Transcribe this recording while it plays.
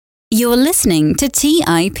You're listening to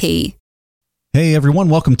TIP. Hey everyone,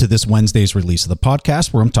 welcome to this Wednesday's release of the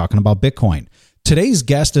podcast where I'm talking about Bitcoin. Today's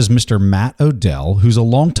guest is Mr. Matt Odell, who's a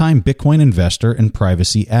longtime Bitcoin investor and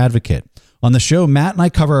privacy advocate. On the show, Matt and I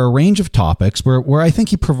cover a range of topics where I think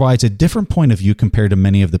he provides a different point of view compared to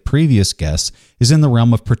many of the previous guests is in the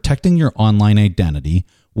realm of protecting your online identity,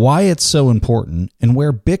 why it's so important, and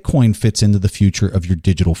where Bitcoin fits into the future of your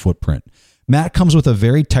digital footprint. Matt comes with a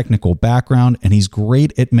very technical background, and he's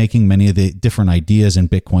great at making many of the different ideas in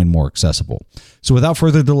Bitcoin more accessible. So without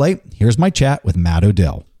further delay, here's my chat with Matt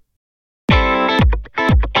Odell.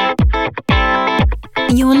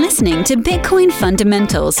 You're listening to Bitcoin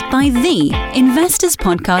Fundamentals by the Investors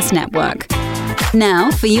Podcast Network.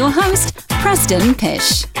 Now for your host, Preston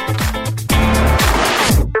Pish.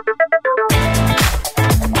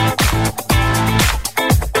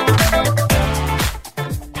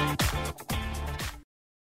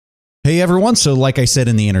 Hey everyone, so like I said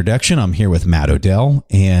in the introduction, I'm here with Matt Odell.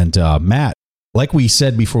 And Matt, like we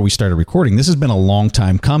said before we started recording, this has been a long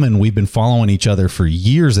time coming. We've been following each other for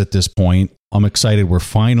years at this point. I'm excited we're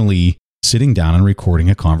finally sitting down and recording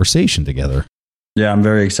a conversation together. Yeah, I'm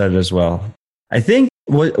very excited as well. I think,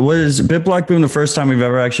 was BitBlock Boom the first time we've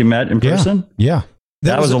ever actually met in person? Yeah.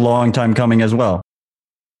 That was a long time coming as well.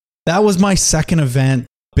 That was my second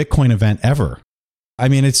Bitcoin event ever. I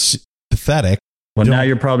mean, it's pathetic. Well, now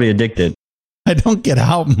you're probably addicted. I don't get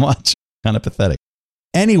out much. Kind of pathetic.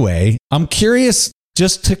 Anyway, I'm curious,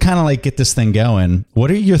 just to kind of like get this thing going,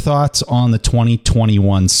 what are your thoughts on the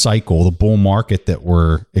 2021 cycle, the bull market that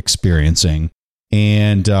we're experiencing,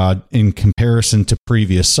 and in comparison to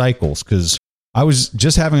previous cycles? Because I was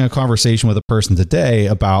just having a conversation with a person today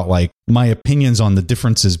about like my opinions on the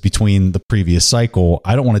differences between the previous cycle.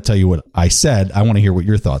 I don't want to tell you what I said. I want to hear what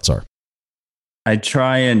your thoughts are. I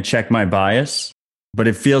try and check my bias, but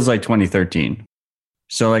it feels like 2013.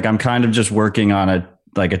 So like I'm kind of just working on a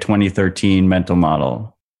 2013 mental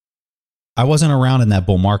model. I wasn't around in that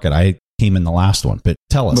bull market. I came in the last one, but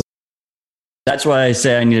tell us. That's why I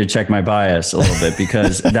say I need to check my bias a little bit,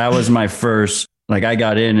 because that was my first, like I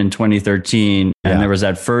got in 2013 and there was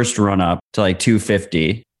that first run up to like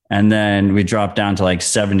 250 and then we dropped down to like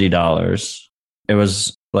 $70. It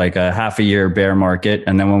was like a half a year bear market.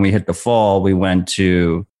 And then when we hit the fall, we went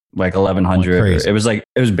to like 1100. It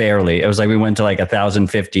was barely. It was like we went to like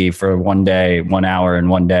 1050 for 1 day, 1 hour and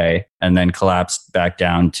 1 day, and then collapsed back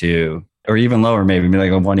down to, or even lower, maybe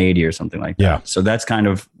like a 180 or something like that. Yeah. So that's kind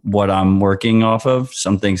of what I'm working off of,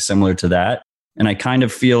 something similar to that. And I kind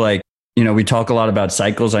of feel like, we talk a lot about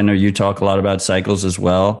cycles. I know you talk a lot about cycles as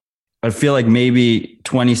well. I feel like maybe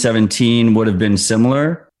 2017 would have been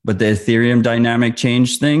similar, but the Ethereum dynamic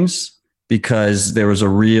changed things because there was a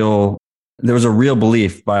real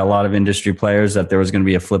belief by a lot of industry players that there was going to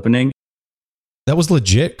be a flippening. That was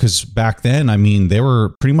legit because back then, I mean, they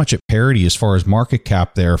were pretty much at parity as far as market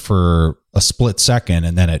cap there for a split second.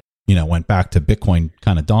 And then it, went back to Bitcoin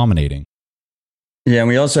kind of dominating. Yeah. And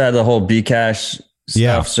we also had the whole Bcash stuff.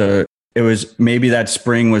 Yeah. So it was maybe that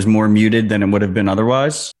spring was more muted than it would have been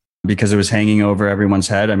otherwise, because it was hanging over everyone's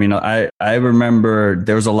head. I mean, I remember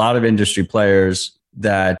there was a lot of industry players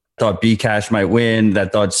that thought Bcash might win,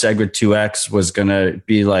 that thought Segwit 2x was going to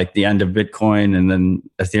be like the end of Bitcoin, and then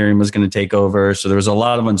Ethereum was going to take over. So there was a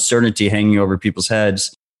lot of uncertainty hanging over people's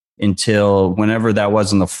heads until whenever that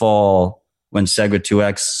was in the fall, when Segwit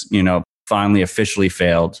 2x, finally officially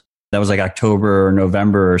failed. That was like October or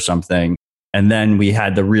November or something. And then we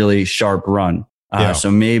had the really sharp run.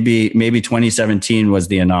 So maybe 2017 was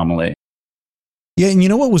the anomaly. Yeah. And you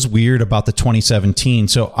know what was weird about the 2017?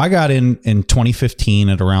 So I got in 2015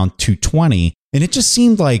 at around 220, and it just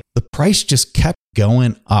seemed like the price just kept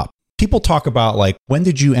going up. People talk about like, when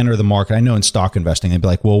did you enter the market? I know in stock investing, they'd be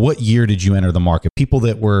like, well, what year did you enter the market? People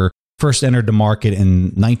that were first entered the market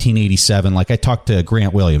in 1987, like I talked to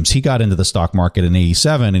Grant Williams, he got into the stock market in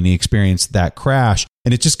 87 and he experienced that crash.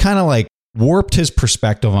 And it just kind of like warped his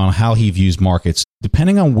perspective on how he views markets.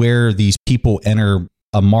 Depending on where these people enter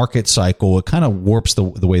a market cycle, it kind of warps the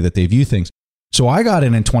way that they view things. So I got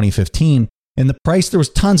in 2015 and the price, there was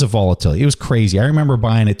tons of volatility. It was crazy. I remember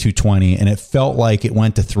buying at 220 and it felt like it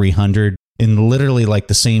went to 300 in literally like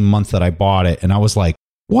the same month that I bought it. And I was like,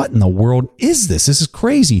 what in the world is this? This is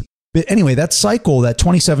crazy. But anyway, that cycle, that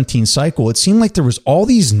 2017 cycle, it seemed like there was all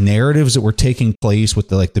these narratives that were taking place with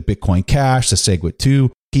the Bitcoin Cash, the Segwit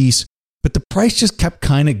 2 piece. But the price just kept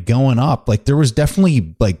kind of going up. Like there was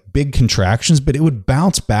definitely like big contractions, but it would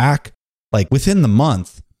bounce back like within the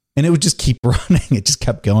month and it would just keep running. It just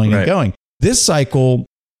kept going and going. This cycle,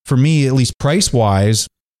 for me, at least price wise,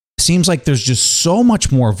 seems like there's just so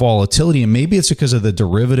much more volatility. And maybe it's because of the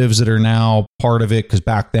derivatives that are now part of it. Because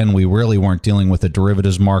back then we really weren't dealing with the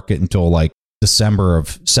derivatives market until like December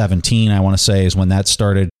of 17, I want to say, is when that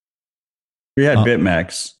started. We had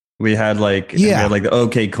BitMEX. We had we had like the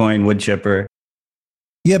OK coin wood chipper.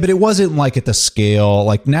 Yeah, but it wasn't like at the scale.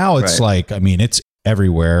 Like now it's like, I mean, it's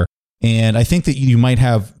everywhere. And I think that you might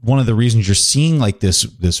have one of the reasons you're seeing like this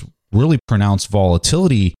really pronounced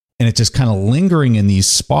volatility and it's just kind of lingering in these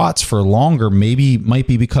spots for longer. Maybe might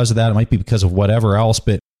be because of that. It might be because of whatever else.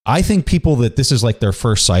 But I think people that this is like their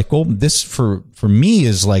first cycle, this for me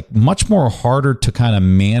is like much more harder to kind of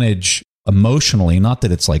manage emotionally. Not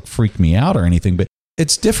that it's like freaked me out or anything, but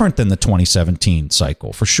it's different than the 2017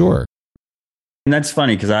 cycle for sure. And that's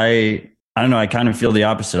funny because I don't know, I kind of feel the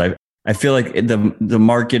opposite. I feel like the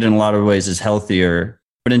market in a lot of ways is healthier.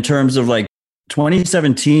 But in terms of like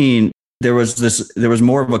 2017, there was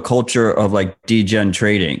more of a culture of like degen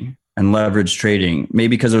trading and leverage trading,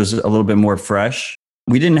 maybe because it was a little bit more fresh.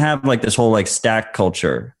 We didn't have like this whole like stack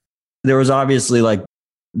culture. There was obviously like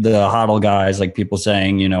the hodl guys, like people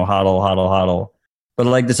saying, hodl. But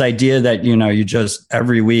like this idea that, you just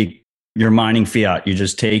every week, you're mining fiat. You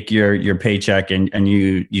just take your paycheck and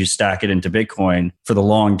you stack it into Bitcoin for the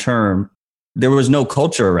long term. There was no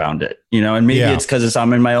culture around it, and maybe it's because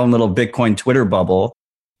I'm in my own little Bitcoin Twitter bubble,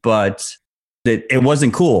 but it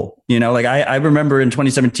wasn't cool. Like I remember in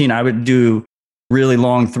 2017, I would do really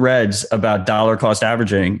long threads about dollar cost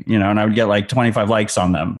averaging, and I would get like 25 likes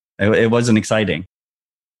on them. It wasn't exciting.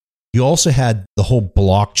 You also had the whole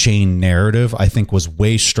blockchain narrative, I think was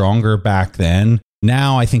way stronger back then.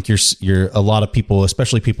 Now I think you're a lot of people,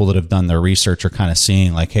 especially people that have done their research, are kind of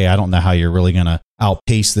seeing like, hey, I don't know how you're really going to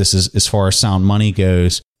outpace this as far as sound money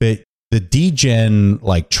goes. But the degen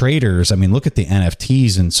like traders, I mean, look at the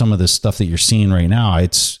NFTs and some of the stuff that you're seeing right now.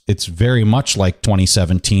 It's very much like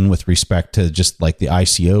 2017 with respect to just like the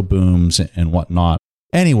ICO booms and whatnot.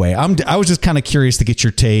 Anyway, I was just kind of curious to get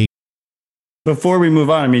your take. Before we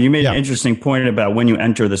move on, I mean, you made an interesting point about when you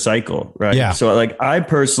enter the cycle, right? Yeah. So like I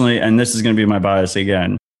personally, and this is going to be my bias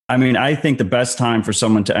again, I mean, I think the best time for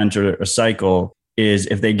someone to enter a cycle is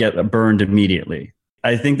if they get burned immediately.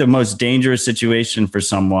 I think the most dangerous situation for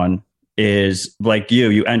someone is like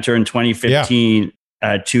you enter in 2015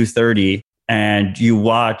 at 230 and you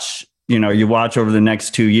watch over the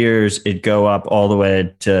next 2 years, it go up all the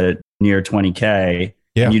way to near 20K.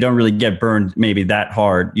 Yeah. And you don't really get burned maybe that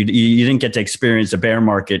hard. You didn't get to experience a bear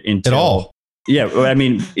market until... At all. Yeah. I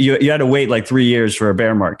mean, you had to wait like 3 years for a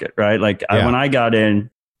bear market, right? Like when I got in,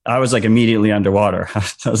 I was like immediately underwater.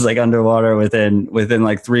 I was like underwater within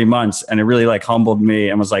like 3 months. And it really like humbled me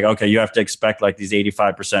and was like, okay, you have to expect like these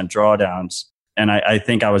 85% drawdowns. And I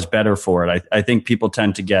think I was better for it. I think people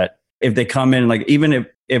tend to get, if they come in, like even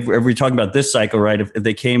if we're talking about this cycle, right? If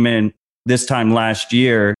they came in this time last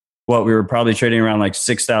year, we were probably trading around like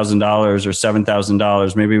 $6,000 or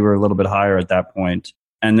 $7,000. Maybe we were a little bit higher at that point.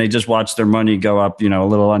 And they just watched their money go up, a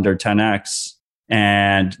little under 10x.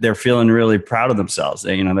 And they're feeling really proud of themselves.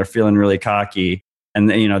 They're feeling really cocky. And,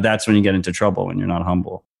 that's when you get into trouble, when you're not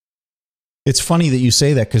humble. It's funny that you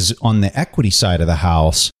say that because on the equity side of the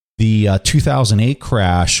house, the 2008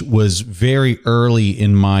 crash was very early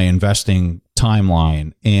in my investing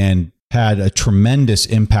timeline and had a tremendous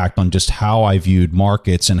impact on just how I viewed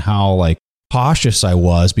markets and how like cautious I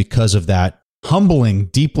was because of that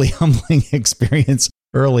deeply humbling experience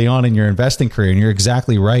early on in your investing career. And you're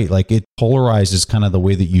exactly right. Like it polarizes kind of the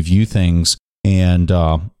way that you view things. And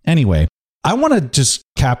anyway, I want to just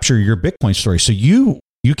capture your Bitcoin story. So you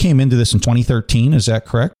came into this in 2013. Is that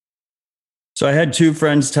correct? So I had two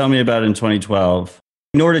friends tell me about it in 2012.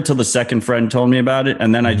 Ignored it till the second friend told me about it.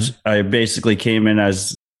 And then I basically came in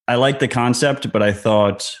as, I liked the concept, but I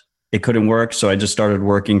thought it couldn't work. So I just started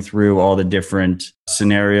working through all the different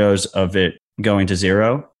scenarios of it going to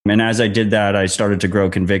zero. And as I did that, I started to grow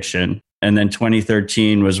conviction. And then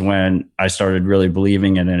 2013 was when I started really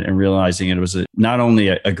believing in it and realizing it was not only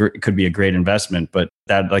it could be a great investment, but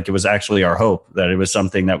that like it was actually our hope that it was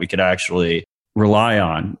something that we could actually rely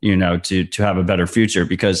on, to have a better future.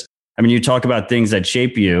 Because I mean, you talk about things that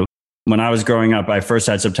shape you. When I was growing up, I first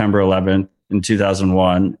had September 11th in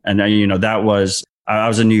 2001. And that was, I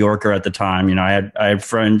was a New Yorker at the time. I had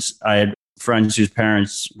friends whose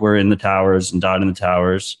parents were in the towers and died in the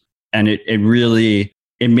towers. And it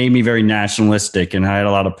made me very nationalistic, and I had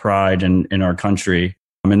a lot of pride in our country.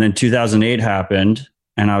 And then 2008 happened,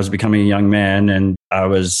 and I was becoming a young man, and it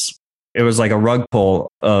was like a rug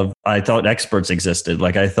pull of, I thought experts existed.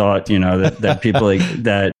 Like I thought, that people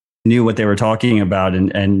that knew what they were talking about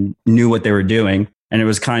and knew what they were doing. And it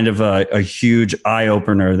was kind of a huge eye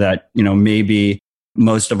opener that, maybe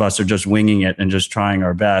most of us are just winging it and just trying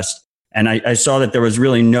our best. And I saw that there was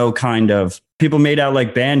really no kind of people made out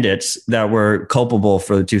like bandits that were culpable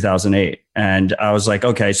for the 2008. And I was like,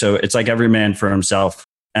 okay, so it's like every man for himself.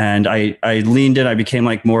 And I leaned in. I became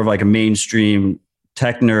like more of like a mainstream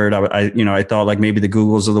tech nerd. I thought like maybe the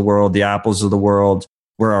Googles of the world, the Apples of the world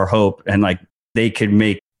were our hope, and like they could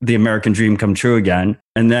make the American dream come true again.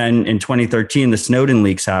 And then in 2013, the Snowden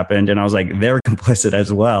leaks happened, and I was like, they're complicit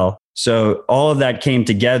as well. So all of that came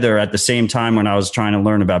together at the same time when I was trying to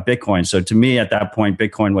learn about Bitcoin. So to me, at that point,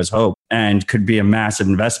 Bitcoin was hope and could be a massive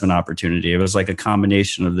investment opportunity. It was like a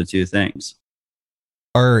combination of the two things.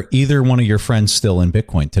 Are either one of your friends still in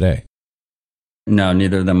Bitcoin today? No,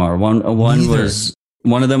 neither of them are. One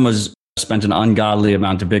of them was spent an ungodly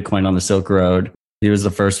amount of Bitcoin on the Silk Road. He was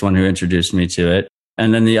the first one who introduced me to it.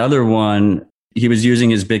 And then the other one, he was using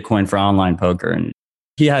his Bitcoin for online poker, and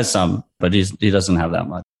he has some, but he doesn't have that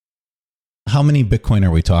much. How many Bitcoin are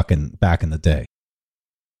we talking back in the day?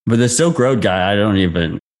 But the Silk Road guy,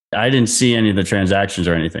 I didn't see any of the transactions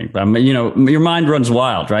or anything. But your mind runs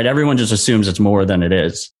wild, right? Everyone just assumes it's more than it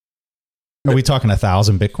is. Are we talking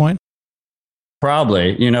 1,000 Bitcoin?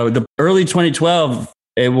 Probably. The early 2012,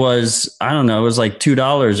 it was, I don't know, it was like $2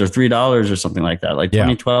 or $3 or something like that. Like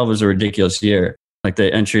 2012 was a ridiculous year. Like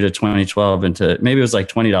the entry to 2012 into maybe it was like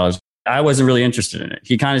 $20. I wasn't really interested in it.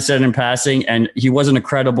 He kind of said it in passing, and he wasn't a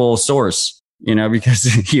credible source, because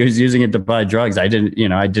he was using it to buy drugs. I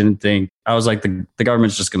didn't think, I was like, the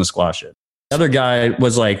government's just going to squash it. The other guy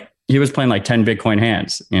was like, he was playing like 10 Bitcoin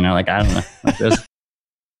hands, like, I don't know, like this.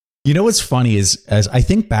 What's funny is, as I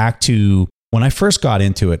think back to when I first got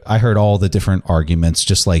into it, I heard all the different arguments,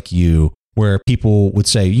 just like you, where people would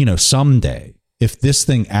say, someday, if this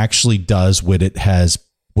thing actually does what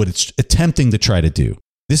it's attempting to try to do,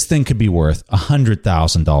 this thing could be worth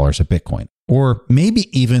 $100,000 a Bitcoin, or maybe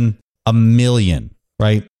even $1 million,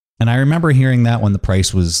 right? And I remember hearing that when the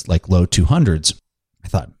price was like low 200s. I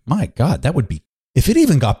thought, my God, that would be, if it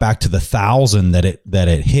even got back to the 1,000 that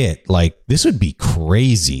it hit, like this would be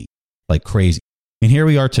crazy, like crazy. And here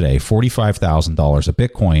we are today, $45,000 a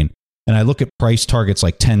Bitcoin. And I look at price targets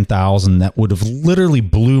like 10,000 that would have literally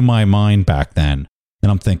blew my mind back then.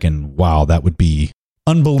 And I'm thinking, wow, that would be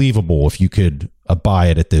unbelievable if you could buy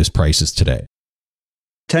it at those prices today.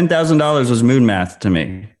 $10,000 was moon math to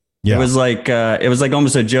me. Yeah. It was like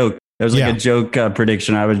almost a joke. It was like a joke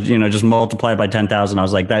prediction. I would, just multiply it by 10,000. I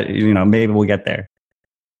was like, that, maybe we'll get there.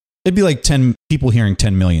 It'd be like 10 people hearing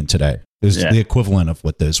 10 million today. It was the equivalent of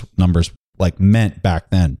what those numbers like meant back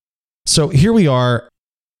then. So here we are.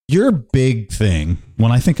 Your big thing,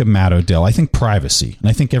 when I think of Matt Odell, I think privacy. And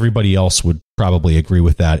I think everybody else would probably agree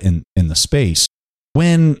with that in the space.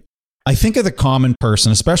 When I think of the common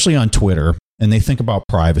person, especially on Twitter, and they think about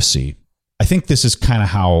privacy, I think this is kind of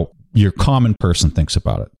how your common person thinks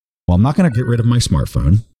about it. Well, I'm not going to get rid of my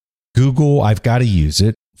smartphone. Google, I've got to use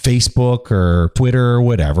it. Facebook or Twitter or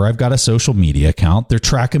whatever, I've got a social media account. They're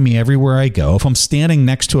tracking me everywhere I go. If I'm standing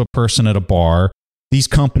next to a person at a bar, these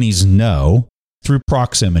companies know through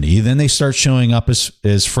proximity, then they start showing up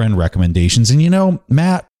as friend recommendations. And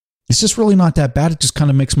Matt, it's just really not that bad. It just kind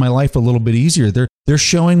of makes my life a little bit easier. They're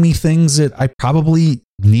showing me things that I probably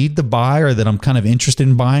need to buy or that I'm kind of interested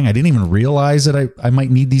in buying. I didn't even realize that I might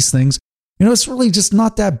need these things. It's really just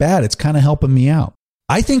not that bad. It's kind of helping me out.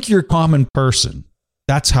 I think you're a common person.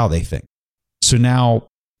 That's how they think. So now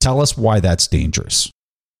tell us why that's dangerous.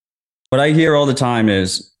 What I hear all the time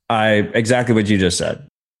is exactly what you just said.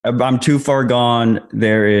 I'm too far gone.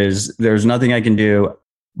 There's nothing I can do.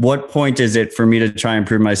 What point is it for me to try and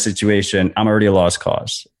improve my situation? I'm already a lost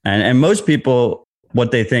cause. And most people,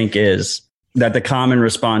 what they think is that the common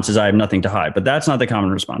response is I have nothing to hide, but that's not the common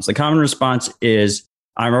response. The common response is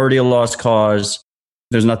I'm already a lost cause.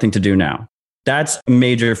 There's nothing to do now. That's a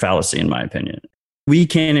major fallacy, in my opinion. We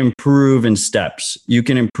can improve in steps. You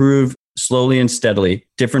can improve slowly and steadily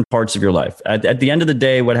different parts of your life. At the end of the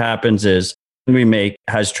day, what happens is we make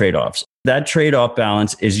has trade-offs. That trade-off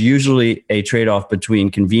balance is usually a trade-off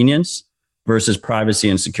between convenience versus privacy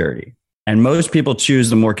and security. And most people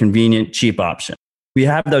choose the more convenient, cheap option. We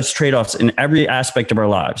have those trade-offs in every aspect of our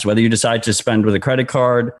lives, whether you decide to spend with a credit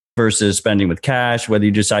card versus spending with cash, whether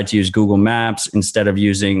you decide to use Google Maps instead of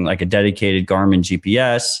using like a dedicated Garmin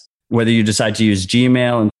GPS, whether you decide to use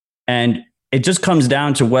Gmail. And it just comes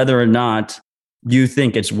down to whether or not you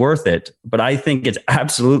think it's worth it. But I think it's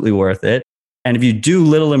absolutely worth it. And if you do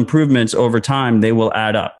little improvements over time, they will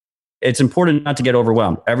add up. It's important not to get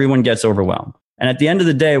overwhelmed. Everyone gets overwhelmed. And at the end of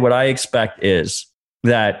the day, what I expect is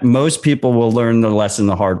that most people will learn the lesson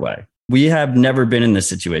the hard way. We have never been in this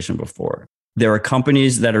situation before. There are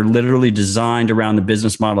companies that are literally designed around the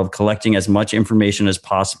business model of collecting as much information as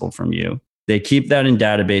possible from you. They keep that in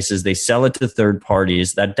databases. They sell it to third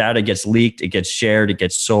parties. That data gets leaked. It gets shared. It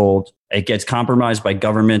gets sold. It gets compromised by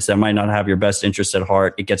governments that might not have your best interests at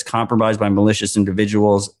heart. It gets compromised by malicious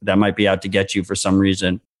individuals that might be out to get you for some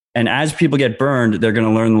reason. And as people get burned, they're going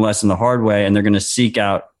to learn the lesson the hard way, and they're going to seek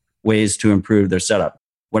out ways to improve their setup.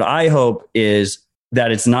 What I hope is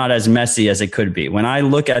that it's not as messy as it could be. When I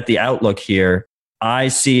look at the outlook here, I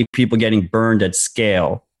see people getting burned at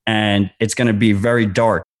scale, and it's going to be very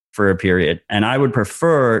dark for a period. And I would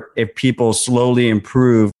prefer if people slowly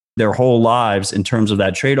improve their whole lives in terms of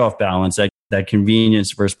that trade-off balance, that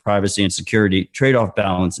convenience versus privacy and security trade-off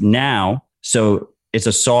balance now. So it's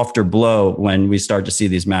a softer blow when we start to see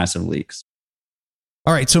these massive leaks.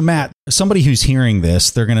 All right. So Matt, somebody who's hearing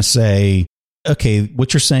this, they're going to say, okay,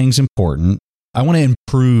 what you're saying is important. I want to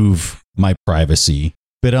improve my privacy,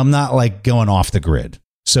 but I'm not like going off the grid.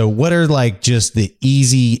 So what are like just the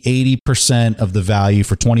easy 80% of the value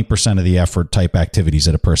for 20% of the effort type activities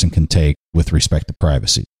that a person can take with respect to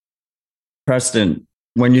privacy? Preston,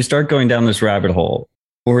 when you start going down this rabbit hole,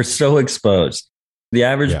 we're so exposed. The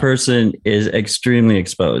average person is extremely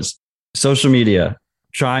exposed. Social media,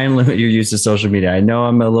 try and limit your use of social media. I know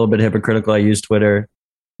I'm a little bit hypocritical. I use Twitter,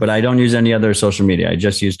 but I don't use any other social media. I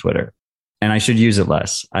just use Twitter, and I should use it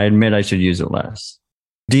less. I admit I should use it less.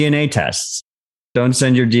 DNA tests. Don't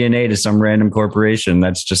send your DNA to some random corporation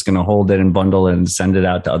that's just going to hold it and bundle it and send it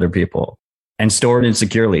out to other people and store it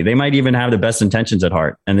insecurely. They might even have the best intentions at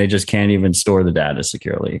heart, and they just can't even store the data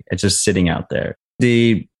securely. It's just sitting out there.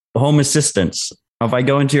 The home assistants. If I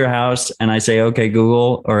go into your house and I say, okay,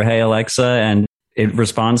 Google, or hey, Alexa, and it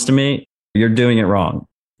responds to me, you're doing it wrong.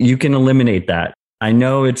 You can eliminate that. I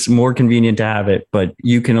know it's more convenient to have it, but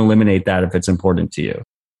you can eliminate that if it's important to you.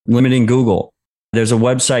 Limiting Google. There's a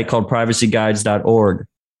website called privacyguides.org.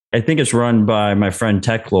 I think it's run by my friend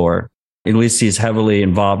Techlore. At least he's heavily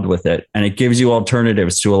involved with it. And it gives you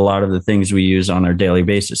alternatives to a lot of the things we use on our daily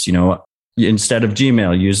basis. You know, instead of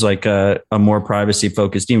Gmail, use like a more privacy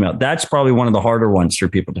focused email. That's probably one of the harder ones for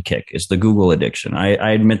people to kick, is the Google addiction.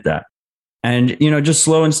 I admit that. And, you know, just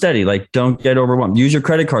slow and steady, like don't get overwhelmed. Use your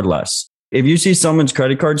credit card less. If you see someone's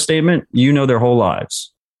credit card statement, you know their whole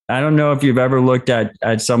lives. I don't know if you've ever looked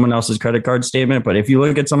at someone else's credit card statement, but if you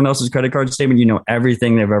look at someone else's credit card statement, you know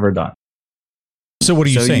everything they've ever done. So what are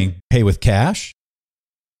you saying? Pay with cash?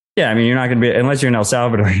 Yeah, I mean, you're not going to be, unless you're in El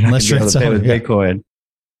Salvador, you're not going to be able to pay with Bitcoin.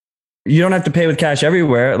 You don't have to pay with cash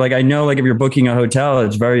everywhere. Like I know, like if you're booking a hotel,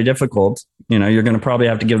 it's very difficult. You know, you're going to probably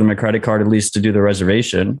have to give them a credit card at least to do the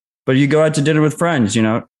reservation. But you go out to dinner with friends, you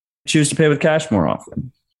know, choose to pay with cash more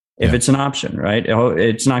often. If it's an option, right?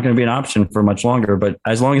 It's not going to be an option for much longer, but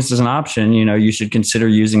as long as it's an option, you know, you should consider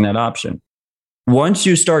using that option. Once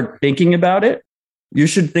you start thinking about it, you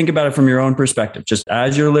should think about it from your own perspective. Just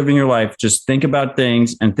as you're living your life, just think about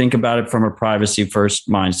things and think about it from a privacy first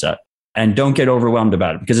mindset, and don't get overwhelmed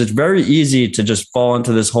about it, because it's very easy to just fall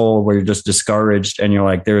into this hole where you're just discouraged and you're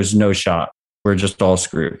like, there's no shot. We're just all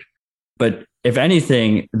screwed. But if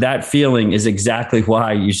anything, that feeling is exactly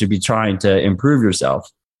why you should be trying to improve yourself.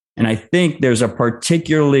 And I think there's a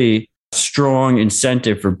particularly strong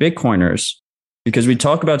incentive for Bitcoiners, because we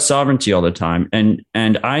talk about sovereignty all the time. And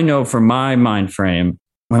I know from my mind frame,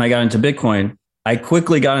 when I got into Bitcoin, I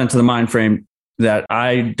quickly got into the mind frame that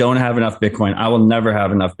I don't have enough Bitcoin. I will never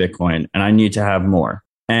have enough Bitcoin, and I need to have more.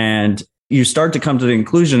 And you start to come to the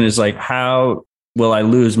conclusion is like, how will I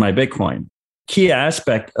lose my Bitcoin? Key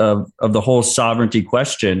aspect of the whole sovereignty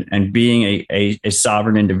question and being a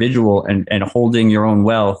sovereign individual and holding your own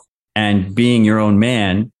wealth and being your own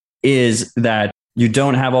man is that you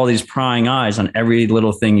don't have all these prying eyes on every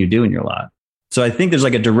little thing you do in your life. So I think there's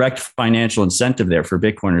like a direct financial incentive there for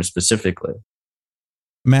Bitcoiners specifically.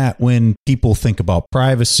 Matt, when people think about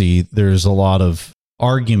privacy, there's a lot of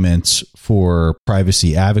arguments for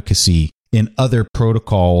privacy advocacy in other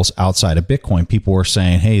protocols outside of Bitcoin. People were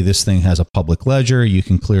saying, hey, this thing has a public ledger. You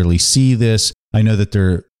can clearly see this. I know that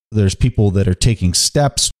there's people that are taking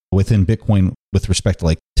steps within Bitcoin with respect to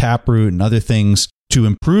like Taproot and other things to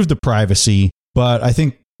improve the privacy. But I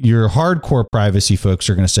think your hardcore privacy folks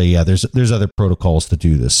are going to say, yeah, there's other protocols to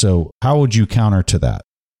do this. So how would you counter to that?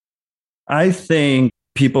 I think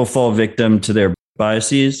people fall victim to their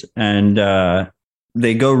biases, and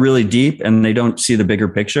they go really deep and they don't see the bigger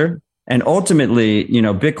picture. And ultimately, you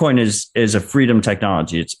know, Bitcoin is a freedom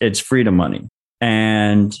technology. It's freedom money.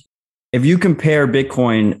 And if you compare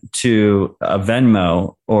Bitcoin to a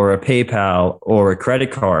Venmo or a PayPal or a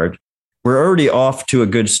credit card, we're already off to a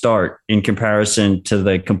good start in comparison to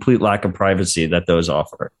the complete lack of privacy that those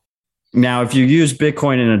offer. Now, if you use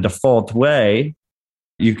Bitcoin in a default way,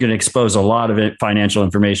 you can expose a lot of financial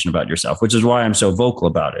information about yourself, which is why I'm so vocal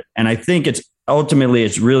about it. And I think it's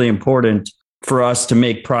really important for us to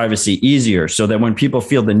make privacy easier so that when people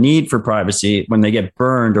feel the need for privacy, when they get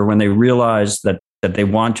burned or when they realize that they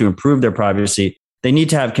want to improve their privacy, they need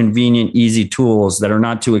to have convenient, easy tools that are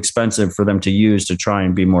not too expensive for them to use to try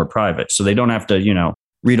and be more private. So they don't have to,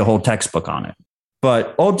 read a whole textbook on it.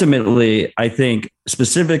 But ultimately, I think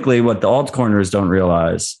specifically what the altcoiners don't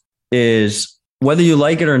realize is whether you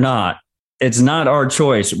like it or not, it's not our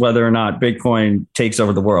choice whether or not Bitcoin takes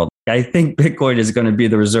over the world. I think Bitcoin is going to be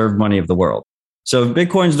the reserve money of the world. So if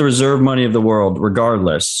Bitcoin's the reserve money of the world,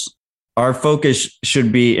 regardless, our focus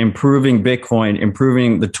should be improving Bitcoin,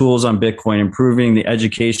 improving the tools on Bitcoin, improving the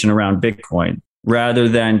education around Bitcoin, rather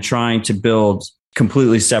than trying to build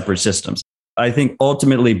completely separate systems. I think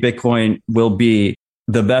ultimately Bitcoin will be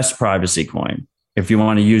the best privacy coin, if you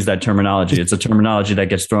want to use that terminology. It's a terminology that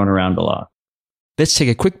gets thrown around a lot. Let's take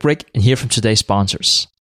a quick break and hear from today's sponsors.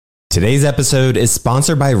 Today's episode is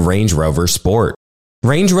sponsored by Range Rover Sport.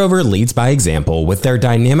 Range Rover leads by example with their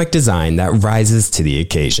dynamic design that rises to the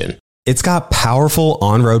occasion. It's got powerful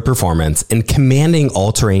on-road performance and commanding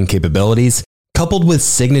all-terrain capabilities, coupled with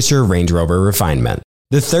signature Range Rover refinement.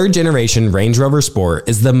 The third generation Range Rover Sport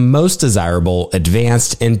is the most desirable,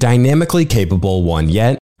 advanced, and dynamically capable one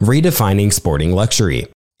yet, redefining sporting luxury.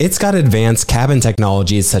 It's got advanced cabin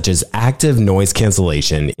technologies such as active noise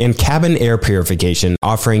cancellation and cabin air purification,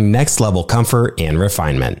 offering next-level comfort and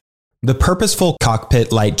refinement. The purposeful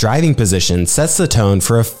cockpit-like driving position sets the tone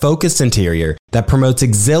for a focused interior that promotes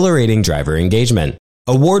exhilarating driver engagement.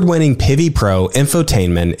 Award-winning Pivi Pro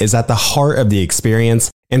infotainment is at the heart of the experience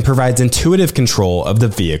and provides intuitive control of the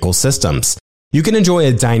vehicle systems. You can enjoy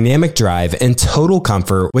a dynamic drive and total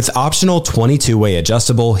comfort with optional 22-way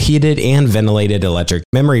adjustable, heated and ventilated electric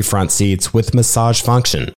memory front seats with massage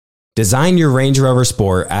function. Design your Range Rover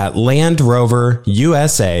Sport at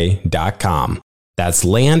LandRoverUSA.com. That's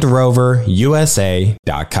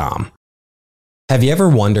LandRoverUSA.com. Have you ever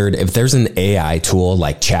wondered if there's an AI tool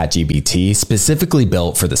like ChatGPT specifically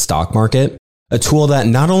built for the stock market? A tool that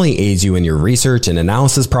not only aids you in your research and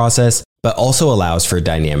analysis process, but also allows for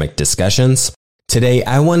dynamic discussions? Today,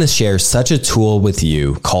 I want to share such a tool with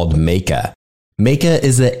you called Meka. Meka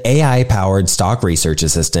is the AI-powered stock research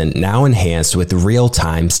assistant now enhanced with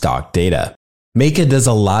real-time stock data. Meka does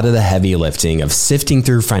a lot of the heavy lifting of sifting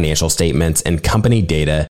through financial statements and company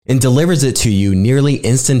data and delivers it to you nearly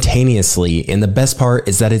instantaneously, and the best part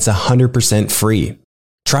is that it's 100% free.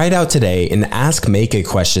 Try it out today and ask Meka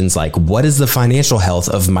questions like, what is the financial health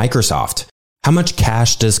of Microsoft? How much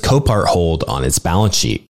cash does Copart hold on its balance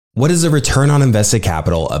sheet? What is the return on invested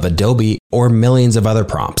capital of Adobe, or millions of other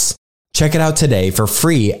prompts? Check it out today for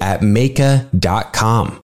free at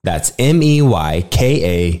Meka.com. That's MEYKA.com.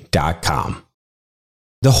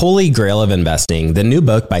 The Holy Grail of Investing, the new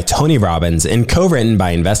book by Tony Robbins and co-written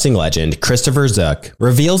by investing legend Christopher Zook,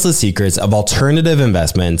 reveals the secrets of alternative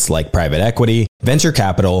investments like private equity, venture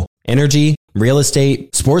capital, energy, real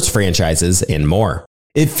estate, sports franchises, and more.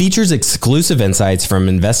 It features exclusive insights from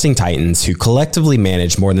investing titans who collectively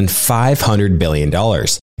manage more than $500 billion,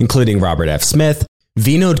 including Robert F. Smith,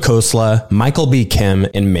 Vinod Khosla, Michael B. Kim,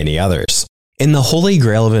 and many others. In the Holy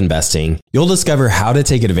Grail of Investing, you'll discover how to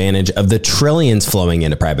take advantage of the trillions flowing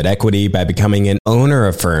into private equity by becoming an owner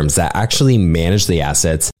of firms that actually manage the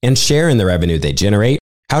assets and share in the revenue they generate,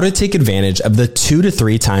 how to take advantage of the 2 to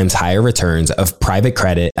 3 times higher returns of private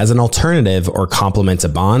credit as an alternative or complement to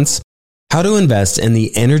bonds, how to invest in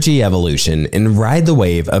the energy evolution and ride the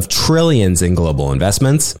wave of trillions in global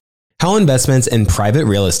investments, how investments in private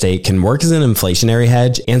real estate can work as an inflationary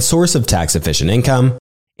hedge and source of tax-efficient income,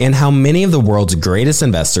 and how many of the world's greatest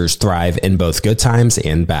investors thrive in both good times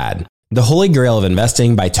and bad. The Holy Grail of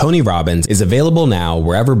Investing by Tony Robbins is available now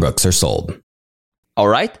wherever books are sold. All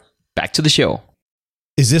right, back to the show.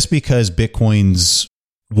 Is this because Bitcoin's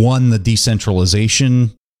won the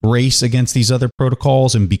decentralization race against these other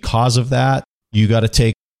protocols, and because of that, you got to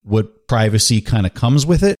take what privacy kind of comes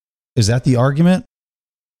with it? Is that the argument?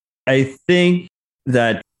 I think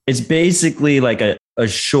that it's basically like a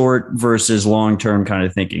short versus long-term kind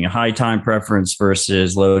of thinking, a high time preference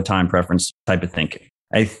versus low time preference type of thinking.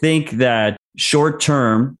 I think that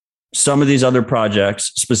short-term, some of these other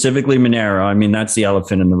projects, specifically Monero, I mean, that's the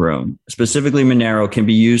elephant in the room. Specifically Monero can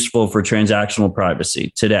be useful for transactional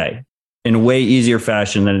privacy today in a way easier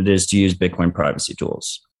fashion than it is to use Bitcoin privacy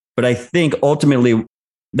tools. But I think ultimately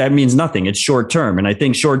that means nothing. It's short term. And I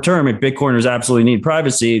think short term, if Bitcoiners absolutely need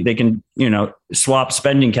privacy, they can, swap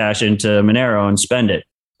spending cash into Monero and spend it.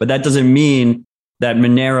 But that doesn't mean that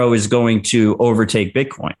Monero is going to overtake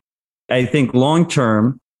Bitcoin. I think long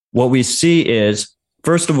term, what we see is,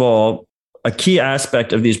 first of all, a key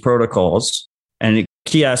aspect of these protocols and a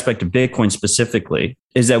key aspect of Bitcoin specifically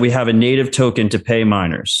is that we have a native token to pay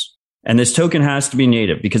miners. And this token has to be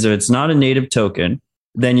native, because if it's not a native token,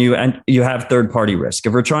 then you have third-party risk.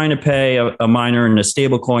 If we're trying to pay a miner in a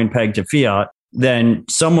stable coin pegged to fiat, then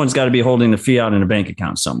someone's got to be holding the fiat in a bank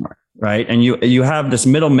account somewhere, right? And you have this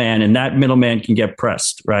middleman, and that middleman can get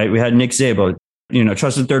pressed, right? We had Nick Szabo,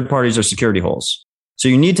 trusted third parties are security holes. So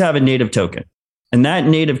you need to have a native token. And that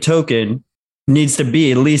native token needs to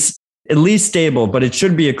be at least stable, but it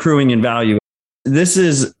should be accruing in value. This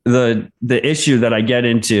is the issue that I get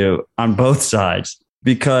into on both sides,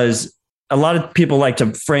 because a lot of people like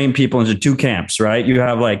to frame people into two camps, right? You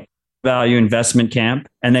have like value investment camp,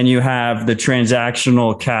 and then you have the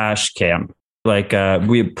transactional cash camp. Like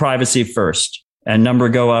we privacy first, and number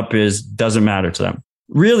go up doesn't matter to them.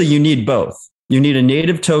 Really, you need both. You need a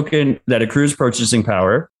native token that accrues purchasing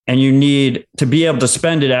power, and you need to be able to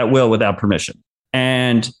spend it at will without permission.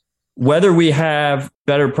 And whether we have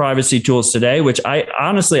better privacy tools today, which I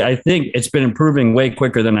think it's been improving way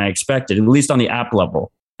quicker than I expected, at least on the app level.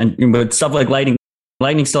 And with stuff like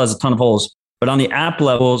Lightning still has a ton of holes, but on the app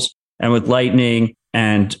levels and with Lightning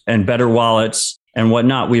and better wallets and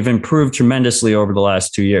whatnot, we've improved tremendously over the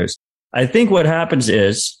last 2 years. I think what happens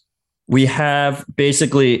is we have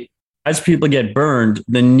basically, as people get burned,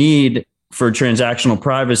 the need for transactional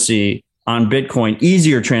privacy on Bitcoin,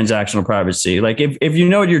 easier transactional privacy. Like if you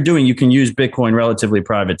know what you're doing, you can use Bitcoin relatively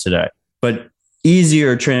private today, but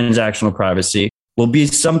easier transactional privacy will be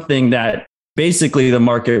something that basically the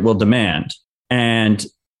market will demand. And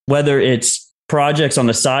whether it's projects on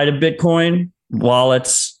the side of Bitcoin,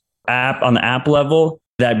 wallets, app on the app level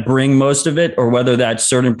that bring most of it, or whether that's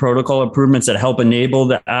certain protocol improvements that help enable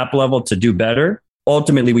the app level to do better,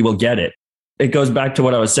 ultimately we will get it. It goes back to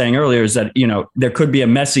what I was saying earlier, is that, there could be a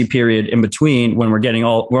messy period in between when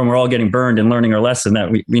we're all getting burned and learning our lesson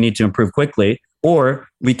that we need to improve quickly, or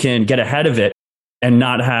we can get ahead of it and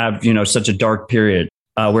not have, such a dark period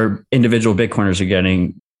where individual Bitcoiners are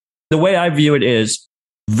getting. The way I view it is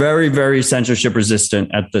very, very censorship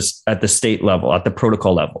resistant at the state level, at the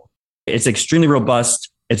protocol level. It's extremely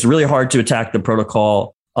robust. It's really hard to attack the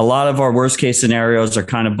protocol. A lot of our worst case scenarios are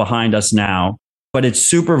kind of behind us now, but it's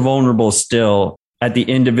super vulnerable still at the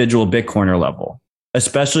individual Bitcoiner level,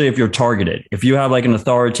 especially if you're targeted. If you have like an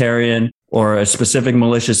authoritarian or a specific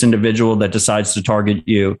malicious individual that decides to target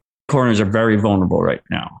you, Bitcoiners are very vulnerable right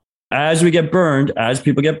now. As we get burned, as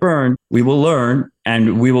people get burned, we will learn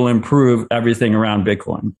and we will improve everything around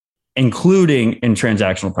Bitcoin, including in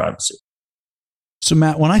transactional privacy. So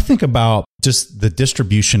Matt, when I think about just the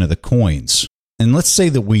distribution of the coins, and let's say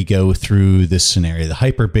that we go through this scenario, the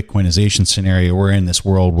hyper Bitcoinization scenario, we're in this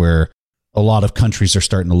world where a lot of countries are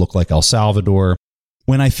starting to look like El Salvador.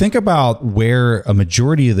 When I think about where a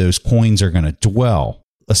majority of those coins are going to dwell,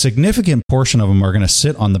 a significant portion of them are going to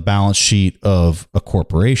sit on the balance sheet of a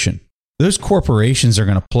corporation. Those corporations are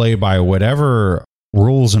going to play by whatever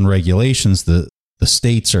rules and regulations the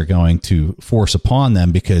states are going to force upon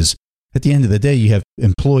them, because at the end of the day, you have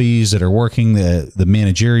employees that are working the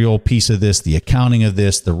managerial piece of this, the accounting of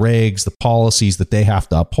this, the regs, the policies that they have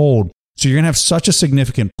to uphold. So you're going to have such a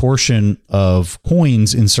significant portion of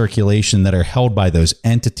coins in circulation that are held by those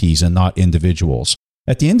entities and not individuals.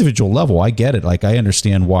 At the individual level, I get it. Like, I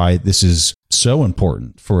understand why this is so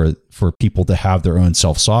important for people to have their own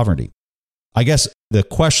self-sovereignty. I guess the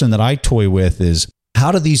question that I toy with is,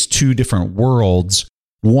 how do these two different worlds,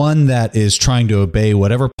 one that is trying to obey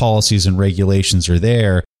whatever policies and regulations are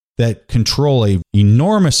there that control an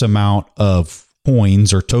enormous amount of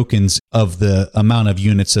coins or tokens of the amount of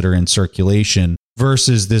units that are in circulation,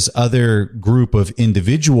 versus this other group of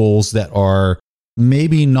individuals that are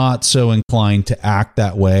maybe not so inclined to act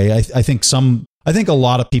that way. I think a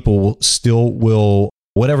lot of people will,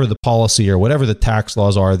 whatever the policy or whatever the tax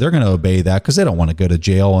laws are, they're going to obey that because they don't want to go to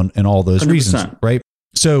jail and all those 100%. Reasons, right?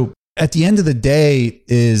 So at the end of the day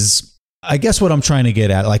is, I guess what I'm trying to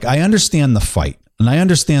get at, like, I understand the fight, and I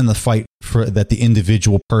understand the fight that the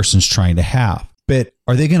individual person's trying to have. But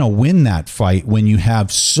are they going to win that fight when you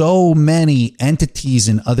have so many entities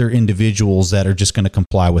and other individuals that are just going to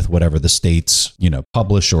comply with whatever the states,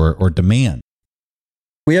 publish or demand?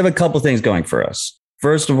 We have a couple things going for us.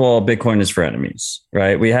 First of all, Bitcoin is for enemies,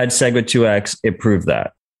 right? We had SegWit 2x. It proved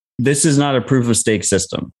that. This is not a proof of stake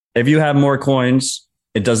system. If you have more coins,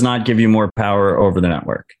 it does not give you more power over the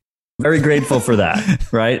network. Very grateful for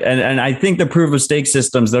that, right? And I think the proof of stake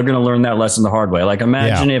systems, they're going to learn that lesson the hard way. Like,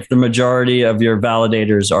 imagine if the majority of your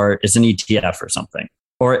validators is an ETF or something,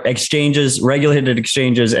 or exchanges, regulated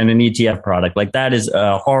exchanges, and an ETF product. Like that is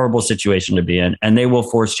a horrible situation to be in, and they will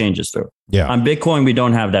force changes through. Yeah. On Bitcoin, we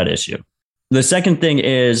don't have that issue. The second thing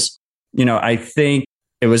is, I think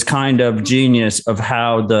it was kind of genius of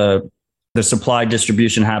how the supply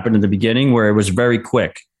distribution happened in the beginning, where it was very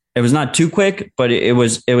quick. It was not too quick, but it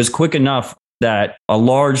was quick enough that a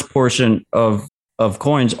large portion of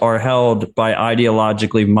coins are held by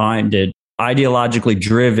ideologically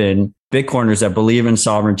driven Bitcoiners that believe in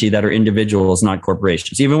sovereignty, that are individuals, not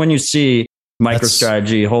corporations. Even when you see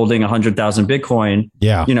MicroStrategy holding 100,000 Bitcoin,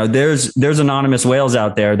 there's anonymous whales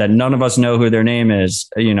out there that none of us know who their name is,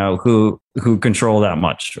 who control that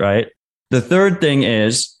much, right? The third thing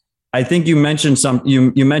is, I think you mentioned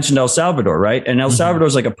you mentioned El Salvador, right? And El Salvador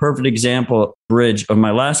is like a perfect example bridge of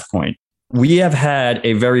my last point. We have had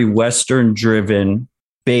a very Western driven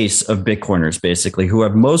base of Bitcoiners, basically, who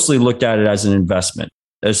have mostly looked at it as an investment,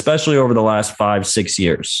 especially over the last 5-6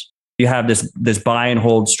 years. You have this buy and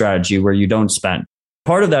hold strategy where you don't spend.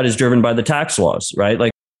 Part of that is driven by the tax laws, right?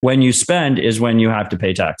 Like when you spend is when you have to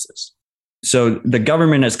pay taxes. So the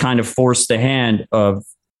government has kind of forced the hand of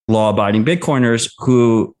law-abiding Bitcoiners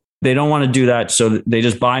who they don't want to do that. So they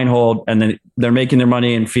just buy and hold, and then they're making their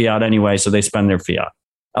money in fiat anyway. So they spend their fiat.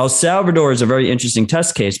 El Salvador is a very interesting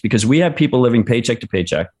test case because we have people living paycheck to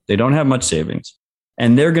paycheck. They don't have much savings,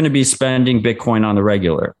 and they're going to be spending Bitcoin on the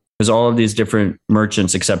regular because all of these different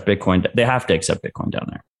merchants accept Bitcoin. They have to accept Bitcoin down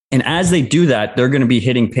there. And as they do that, they're going to be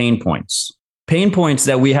hitting pain points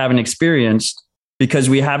that we haven't experienced because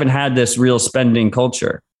we haven't had this real spending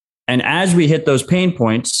culture. And as we hit those pain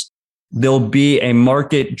points, there'll be a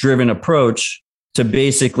market-driven approach to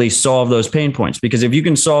basically solve those pain points. Because if you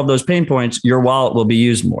can solve those pain points, your wallet will be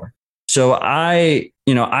used more. So I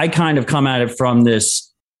kind of come at it from this.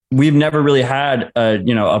 We've never really had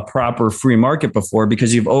a proper free market before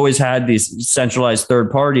because you've always had these centralized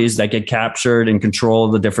third parties that get captured and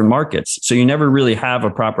control the different markets. So you never really have a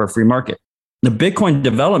proper free market. The Bitcoin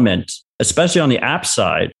development, especially on the app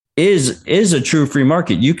side, is a true free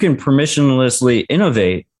market. You can permissionlessly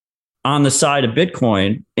innovate on the side of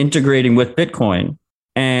Bitcoin, integrating with Bitcoin.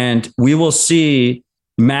 And we will see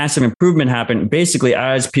massive improvement happen basically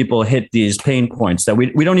as people hit these pain points that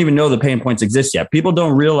we don't even know the pain points exist yet. People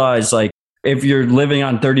don't realize, like, if you're living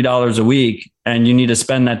on $30 a week and you need to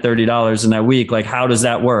spend that $30 in that week, like, how does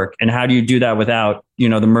that work? And how do you do that without, the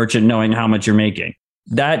merchant knowing how much you're making?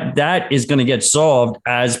 That is going to get solved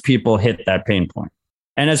as people hit that pain point.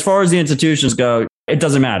 And as far as the institutions go, it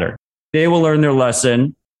doesn't matter. They will learn their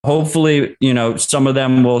lesson. Hopefully, some of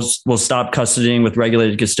them will stop custodying with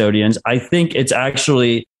regulated custodians. I think it's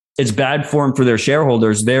bad form for their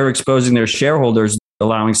shareholders. They're exposing their shareholders,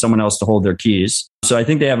 allowing someone else to hold their keys. So I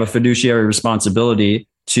think they have a fiduciary responsibility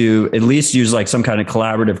to at least use like some kind of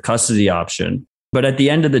collaborative custody option. But at the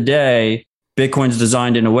end of the day, Bitcoin's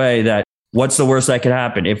designed in a way that what's the worst that could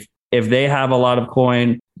happen? If they have a lot of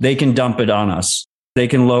coin, they can dump it on us. They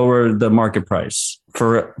can lower the market price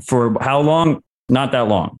for how long? Not that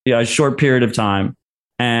long, a short period of time.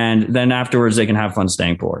 And then afterwards, they can have fun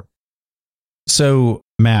staying poor. So,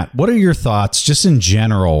 Matt, what are your thoughts just in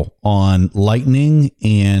general on Lightning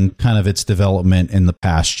and kind of its development in the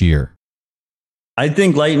past year? I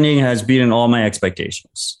think Lightning has beaten all my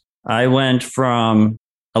expectations. I went from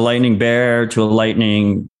a Lightning bear to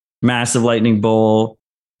a massive Lightning bull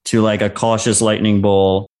to like a cautious Lightning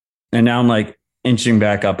bull. And now I'm like inching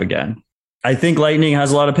back up again. I think Lightning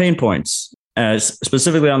has a lot of pain points.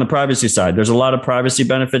 Specifically on the privacy side, there's a lot of privacy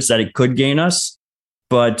benefits that it could gain us,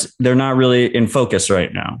 but they're not really in focus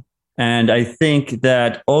right now. And I think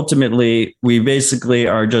that ultimately we basically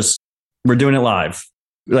we're doing it live.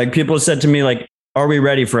 Like people said to me, like, are we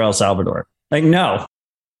ready for El Salvador? Like, no,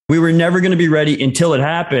 we were never going to be ready until it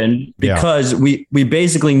happened because we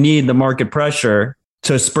basically need the market pressure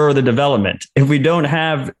to spur the development. If we don't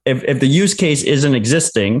have, if the use case isn't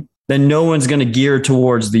existing, then no one's going to gear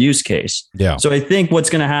towards the use case. Yeah. So I think what's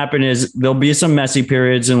going to happen is there'll be some messy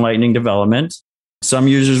periods in Lightning development. Some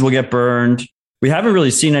users will get burned. We haven't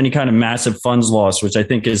really seen any kind of massive funds loss, which I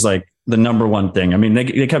think is like the number one thing. I mean,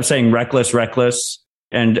 they kept saying reckless.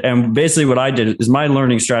 And basically what I did is my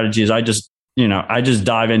learning strategy is I just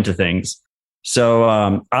dive into things.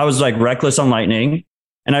 So I was like reckless on Lightning.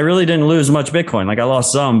 And I really didn't lose much Bitcoin. Like I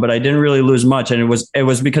lost some, but I didn't really lose much. And it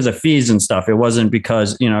was because of fees and stuff. It wasn't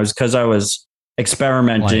because, it was because I was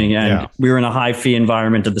experimenting and we were in a high fee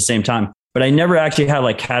environment at the same time. But I never actually had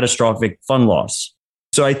like catastrophic fund loss.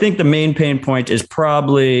 So I think the main pain point is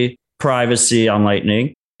probably privacy on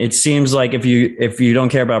Lightning. It seems like if you don't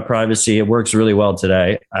care about privacy, it works really well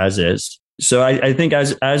today as is. So I think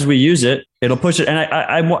as we use it, it'll push it. And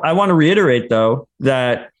I want to reiterate, though,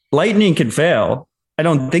 that Lightning could fail. I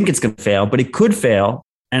don't think it's going to fail, but it could fail.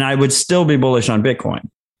 And I would still be bullish on Bitcoin.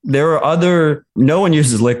 There are no one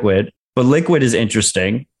uses Liquid, but Liquid is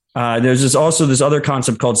interesting. There's also this other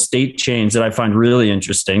concept called state chains that I find really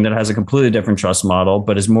interesting that has a completely different trust model,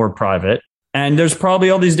 but is more private. And there's probably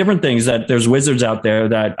all these different things that there's wizards out there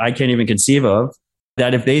that I can't even conceive of,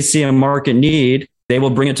 that if they see a market need, they will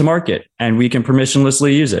bring it to market and we can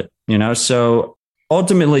permissionlessly use it. So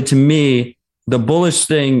ultimately, to me, the bullish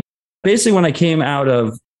thing, basically when I came out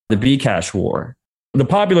of the Bcash war, the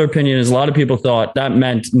popular opinion is a lot of people thought that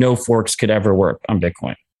meant no forks could ever work on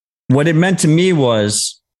Bitcoin. What it meant to me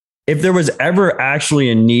was if there was ever actually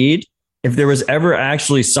a need, if there was ever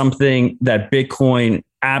actually something that Bitcoin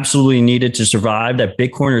absolutely needed to survive, that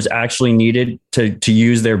Bitcoiners actually needed to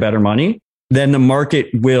use their better money, then the market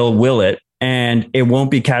will it, and it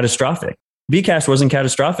won't be catastrophic. Bcash wasn't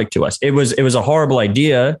catastrophic to us. It was a horrible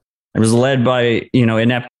idea. It was led by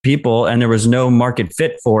inept people, and there was no market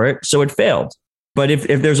fit for it, so it failed. But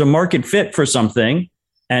if there's a market fit for something,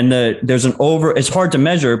 and it's hard to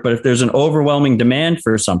measure, but if there's an overwhelming demand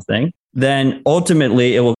for something, then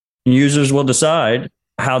ultimately users will decide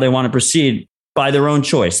how they want to proceed by their own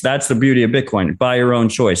choice. That's the beauty of Bitcoin, by your own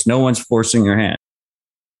choice. No one's forcing your hand.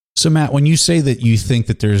 So Matt, when you say that you think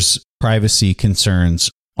that there's privacy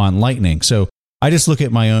concerns on Lightning, so I just look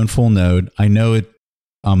at my own full node. I know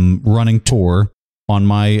I'm running Tor on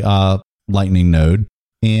my Lightning node,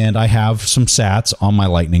 and I have some sats on my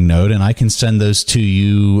Lightning node, and I can send those to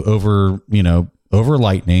you over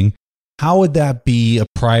Lightning. How would that be a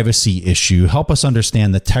privacy issue? Help us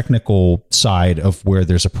understand the technical side of where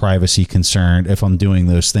there's a privacy concern if I'm doing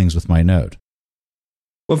those things with my node.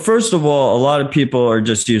 Well, first of all, a lot of people are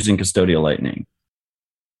just using custodial Lightning.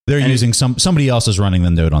 They're using somebody else is running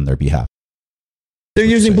the node on their behalf. They're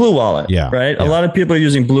using Blue Wallet, right? Yeah. A lot of people are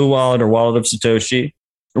using Blue Wallet or Wallet of Satoshi.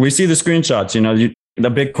 We see the screenshots, the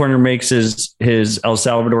Bitcoiner makes his El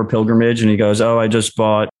Salvador pilgrimage and he goes, "Oh, I just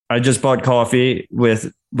bought coffee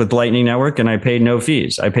with Lightning Network and I paid no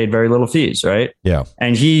fees. I paid very little fees," right? Yeah.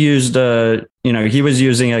 And he used he was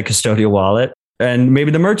using a custodial wallet, and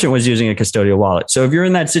maybe the merchant was using a custodial wallet. So if you're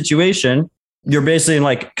in that situation, you're basically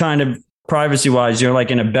like kind of privacy wise, you're like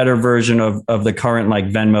in a better version of the current like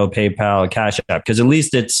Venmo, PayPal, Cash App, because at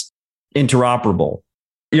least it's interoperable.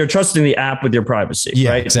 You're trusting the app with your privacy,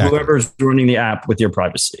 right? Exactly. Whoever's running the app with your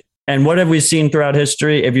privacy. And what have we seen throughout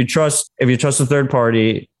history? If you trust a third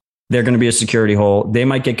party, they're going to be a security hole. They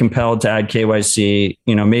might get compelled to add KYC.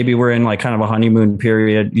 Maybe we're in like kind of a honeymoon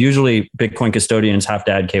period. Usually Bitcoin custodians have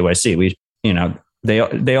to add KYC.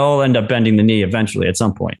 They all end up bending the knee eventually at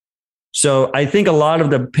some point. So I think a lot of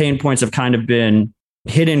the pain points have kind of been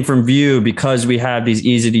hidden from view because we have these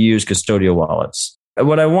easy to use custodial wallets.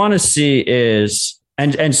 What I want to see is,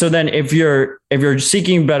 and so then if you're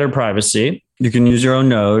seeking better privacy, you can use your own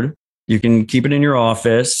node. You can keep it in your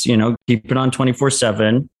office, keep it on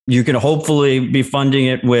 24/7. You can hopefully be funding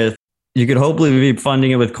it with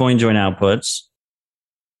CoinJoin outputs.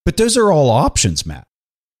 But those are all options, Matt.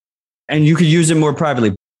 And you could use it more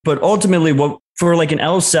privately. But ultimately, for like an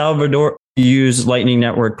El Salvador use Lightning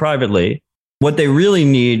Network privately, what they really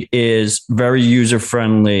need is very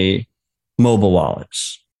user-friendly mobile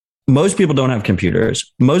wallets. Most people don't have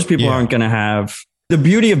computers. Most people aren't going to have. The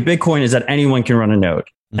beauty of Bitcoin is that anyone can run a node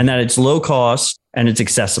and that it's low cost and it's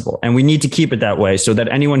accessible. And we need to keep it that way so that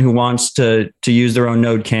anyone who wants to use their own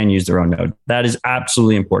node can use their own node. That is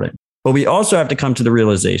absolutely important. But we also have to come to the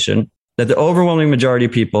realization that the overwhelming majority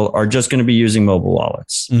of people are just going to be using mobile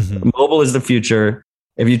wallets. Mm-hmm. Mobile is the future.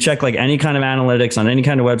 If you check like any kind of analytics on any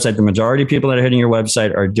kind of website, the majority of people that are hitting your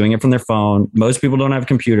website are doing it from their phone. Most people don't have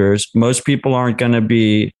computers. Most people aren't going to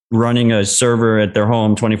be running a server at their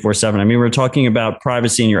home 24/7. I mean, we're talking about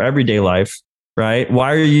privacy in your everyday life, right?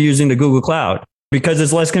 Why are you using the Google Cloud? Because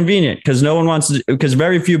it's less convenient, because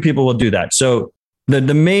very few people will do that. So the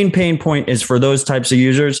main pain point is for those types of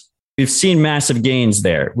users. We've seen massive gains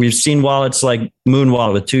there. We've seen wallets like Moon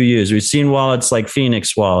Wallet with 2 U's. We've seen wallets like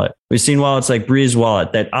Phoenix Wallet. We've seen wallets like Breeze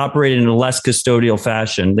Wallet that operate in a less custodial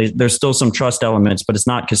fashion. There's still some trust elements, but it's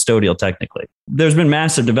not custodial technically. There's been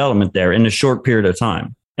massive development there in a short period of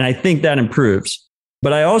time. And I think that improves.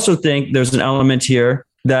 But I also think there's an element here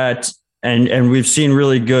that, and we've seen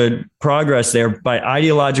really good progress there by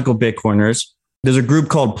ideological Bitcoiners. There's a group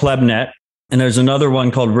called PlebNet, and there's another one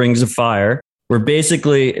called Rings of Fire, where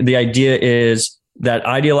basically the idea is that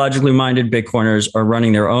ideologically minded Bitcoiners are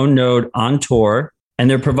running their own node on Tor, and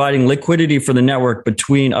they're providing liquidity for the network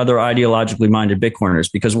between other ideologically minded Bitcoiners.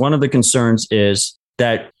 Because one of the concerns is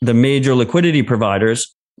that the major liquidity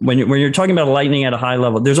providers when you're talking about Lightning at a high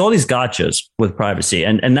level, there's all these gotchas with privacy.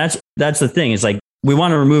 And that's the thing. It's like, we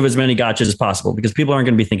want to remove as many gotchas as possible because people aren't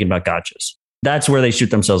going to be thinking about gotchas. That's where they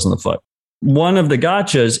shoot themselves in the foot. One of the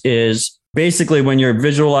gotchas is basically when you're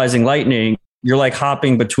visualizing Lightning, you're like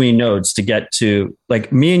hopping between nodes to get to,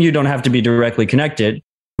 like, me and you don't have to be directly connected.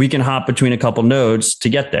 We can hop between a couple nodes to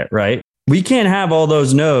get there, right? We can't have all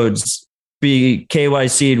those nodes be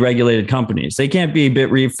KYC'd regulated companies. They can't be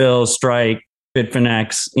Bitrefill, Strike,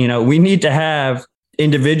 Bitfinex. We need to have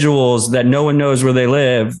individuals that no one knows where they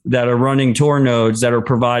live that are running Tor nodes that are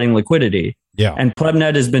providing liquidity. Yeah. And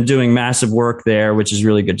PlebNet has been doing massive work there, which is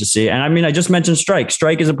really good to see. And I mean, I just mentioned Strike.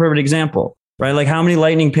 Strike is a perfect example, right? Like, how many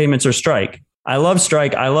Lightning payments are Strike? I love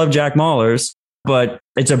Strike. I love Jack Mallers, but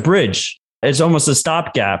it's a bridge. It's almost a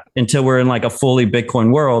stopgap until we're in like a fully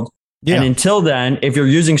Bitcoin world. Yeah. And until then, if you're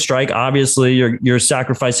using Strike, obviously you're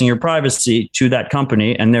sacrificing your privacy to that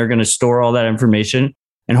company, and they're going to store all that information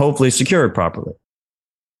and hopefully secure it properly.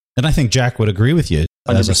 And I think Jack would agree with you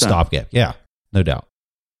 100%. As a stopgap. Yeah, no doubt.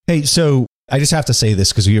 Hey, so I just have to say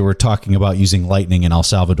this because we were talking about using Lightning in El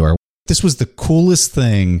Salvador. This was the coolest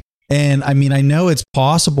thing. And I mean, I know it's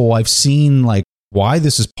possible. I've seen like why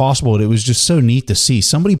this is possible. And it was just so neat to see.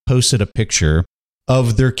 Somebody posted a picture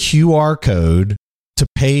of their QR code to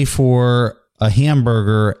pay for a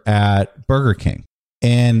hamburger at Burger King.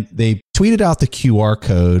 And they tweeted out the QR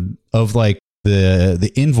code of like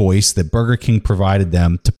the invoice that Burger King provided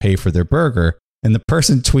them to pay for their burger. And the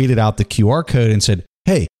person tweeted out the QR code and said,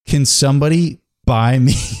 "Hey, can somebody buy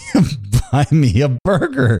me a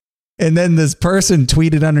burger?" And then this person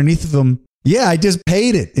tweeted underneath of them, "Yeah, I just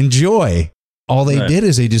paid it. Enjoy." All they did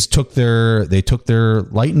is they just took their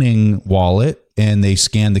Lightning wallet and they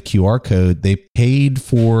scanned the QR code. They paid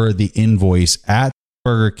for the invoice at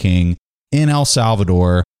Burger King in El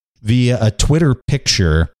Salvador via a Twitter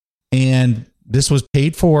picture. And this was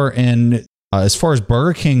paid for. And as far as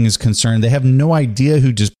Burger King is concerned, they have no idea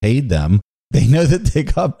who just paid them. They know that they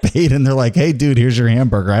got paid and they're like, "Hey, dude, here's your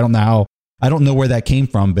hamburger. I don't know where that came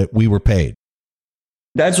from, but we were paid."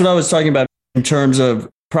 That's what I was talking about in terms of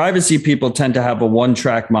privacy. People tend to have a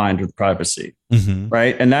one-track mind with privacy,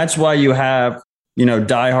 right? And that's why you have,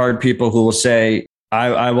 diehard people who will say,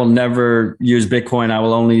 I will never use Bitcoin. I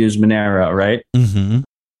will only use Monero, right?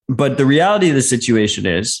 But the reality of the situation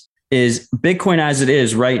is Bitcoin as it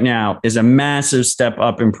is right now is a massive step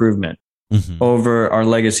up improvement over our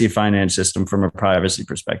legacy finance system from a privacy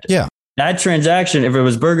perspective. Yeah. That transaction, if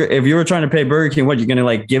you were trying to pay Burger King, you're going to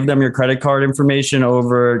like give them your credit card information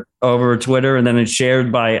over Twitter, and then it's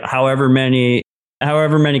shared by however many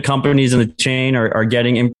companies in the chain are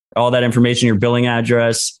getting all that information, your billing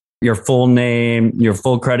address, your full name, your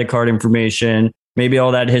full credit card information. Maybe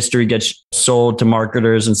all that history gets sold to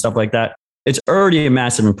marketers and stuff like that. It's already a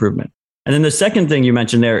massive improvement. And then the second thing you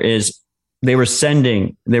mentioned there is they were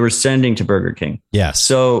sending to Burger King. Yes.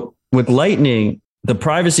 So with Lightning, the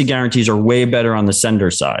privacy guarantees are way better on the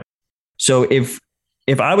sender side. So if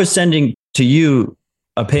I was sending to you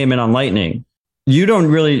a payment on Lightning,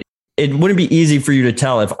 it wouldn't be easy for you to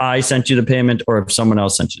tell if I sent you the payment or if someone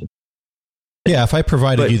else sent you. Yeah, if I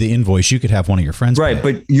provided you the invoice, you could have one of your friends pay. Right,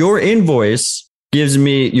 but your invoice gives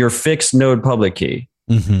me your fixed node public key.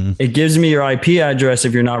 It gives me your IP address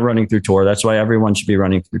if you're not running through Tor. That's why everyone should be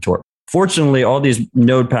running through Tor. Fortunately, all these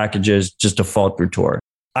node packages just default through Tor.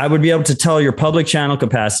 I would be able to tell your public channel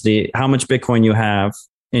capacity, how much Bitcoin you have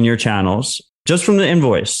in your channels, just from the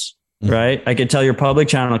invoice, right? I could tell your public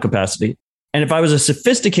channel capacity. And if I was a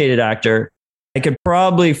sophisticated actor, I could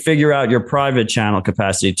probably figure out your private channel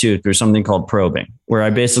capacity too through something called probing, where I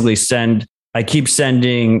basically keep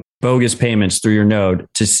sending bogus payments through your node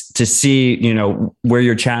to see, where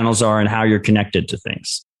your channels are and how you're connected to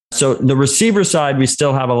things. So the receiver side, we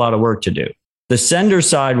still have a lot of work to do. The sender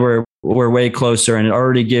side, we're way closer, and it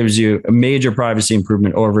already gives you a major privacy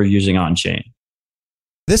improvement over using on-chain.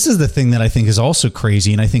 This is the thing that I think is also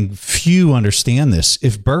crazy, and I think few understand this.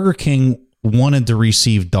 If Burger King wanted to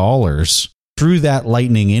receive dollars through that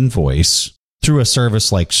Lightning invoice, through a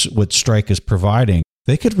service like what Strike is providing,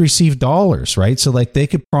 they could receive dollars, right? So like they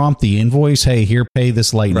could prompt the invoice, "Hey, here, pay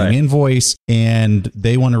this Lightning invoice," and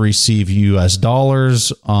they want to receive US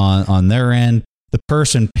dollars on their end. The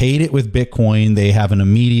person paid it with Bitcoin. They have an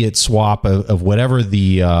immediate swap of whatever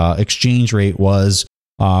the exchange rate was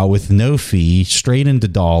with no fee straight into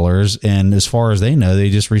dollars. And as far as they know, they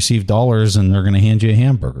just received dollars and they're going to hand you a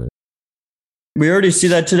hamburger. We already see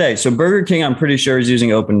that today. So Burger King, I'm pretty sure, is using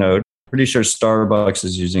OpenNode. Pretty sure Starbucks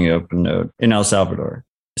is using OpenNode in El Salvador.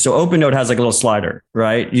 So OpenNode has like a little slider,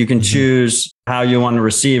 right? You can choose how you want to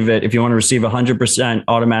receive it. If you want to receive 100%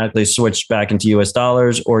 automatically switched back into US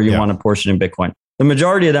dollars, or you want a portion in Bitcoin. the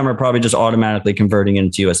majority of them are probably just automatically converting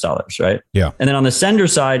into US dollars, right? Yeah. And then on the sender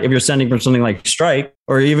side, if you're sending from something like Strike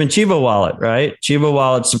or even Chivo Wallet, right? Chivo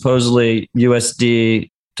Wallet, supposedly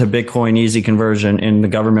USD to Bitcoin easy conversion in the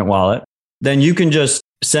government wallet. Then you can just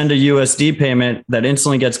send a USD payment that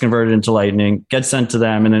instantly gets converted into Lightning, gets sent to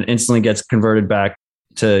them, and then instantly gets converted back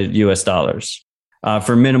to US dollars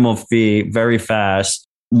for minimal fee, very fast,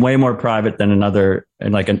 way more private than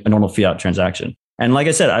like a normal fiat transaction. And like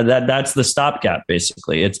I said, that's the stopgap.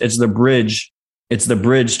 Basically, it's the bridge. It's the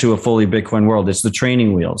bridge to a fully Bitcoin world. It's the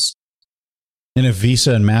training wheels. And if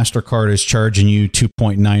Visa and MasterCard is charging you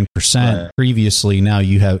 2.9% previously, now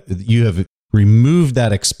you have removed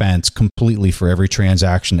that expense completely for every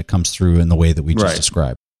transaction that comes through in the way that we just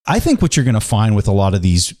described. I think what you're going to find with a lot of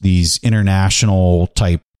these international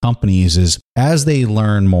type companies is as they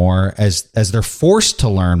learn more, as they're forced to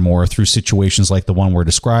learn more through situations like the one we're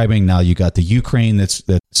describing. Now you got the Ukraine that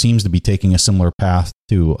seems to be taking a similar path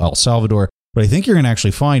to El Salvador. What I think you're going to actually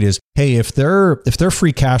find is, hey, if their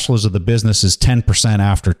free cash flows of the business is 10%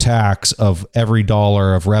 after tax of every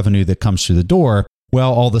dollar of revenue that comes through the door,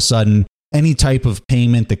 well, all of a sudden, any type of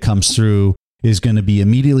payment that comes through is going to be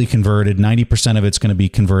immediately converted. 90% of it's going to be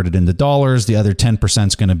converted into dollars. The other 10%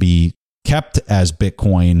 is going to be kept as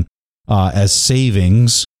Bitcoin, as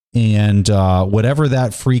savings. And whatever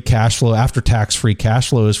that free cash flow, after tax free cash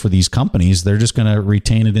flow is for these companies, they're just going to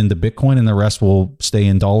retain it into Bitcoin and the rest will stay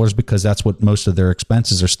in dollars because that's what most of their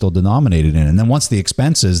expenses are still denominated in. And then once the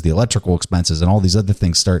expenses, the electrical expenses and all these other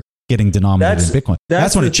things start getting denominated in Bitcoin,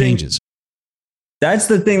 that's when it changes. That's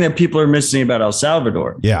the thing that people are missing about El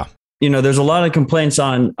Salvador. Yeah. There's a lot of complaints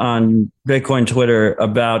on Bitcoin Twitter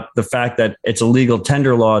about the fact that it's a legal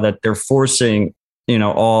tender law that they're forcing,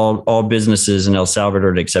 all businesses in El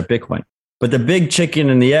Salvador to accept Bitcoin. But the big chicken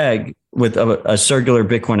and the egg with a circular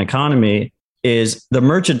Bitcoin economy is the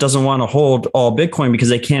merchant doesn't want to hold all Bitcoin because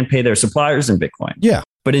they can't pay their suppliers in Bitcoin. Yeah.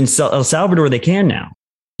 But in El Salvador, they can now.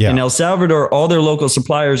 Yeah. In El Salvador, all their local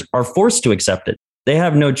suppliers are forced to accept it. They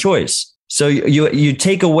have no choice. So you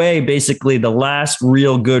take away basically the last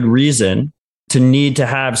real good reason to need to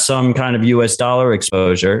have some kind of US dollar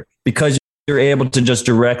exposure because you're able to just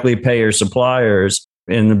directly pay your suppliers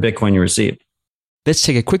in the Bitcoin you receive. Let's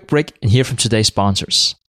take a quick break and hear from today's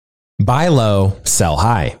sponsors. Buy low, sell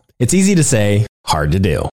high. It's easy to say, hard to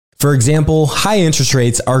do. For example, high interest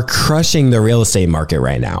rates are crushing the real estate market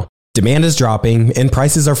right now. Demand is dropping and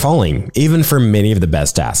prices are falling, even for many of the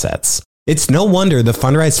best assets. It's no wonder the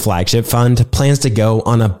Fundrise flagship fund plans to go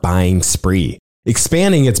on a buying spree,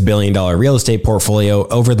 expanding its billion-dollar real estate portfolio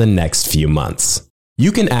over the next few months.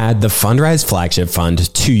 You can add the Fundrise flagship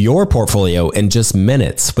fund to your portfolio in just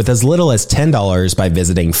minutes with as little as $10 by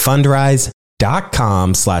visiting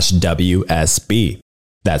fundrise.com/WSB.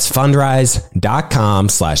 That's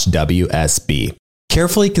fundrise.com/WSB.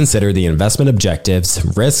 Carefully consider the investment objectives,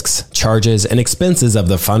 risks, charges, and expenses of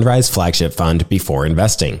the Fundrise flagship fund before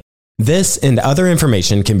investing. This and other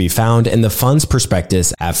information can be found in the fund's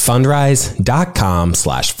prospectus at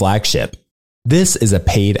fundrise.com/flagship. This is a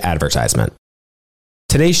paid advertisement.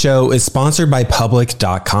 Today's show is sponsored by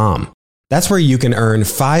public.com. That's where you can earn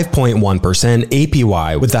 5.1%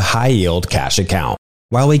 APY with a high yield cash account.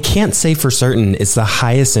 While we can't say for certain it's the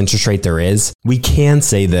highest interest rate there is, we can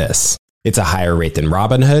say this. It's a higher rate than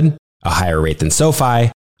Robinhood, a higher rate than SoFi,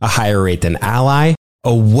 a higher rate than Ally,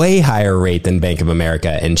 a way higher rate than Bank of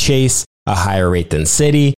America and Chase, a higher rate than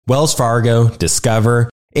Citi, Wells Fargo, Discover,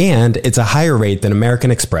 and it's a higher rate than American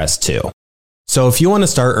Express too. So if you want to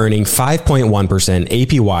start earning 5.1%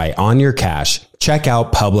 APY on your cash, check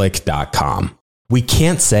out public.com. We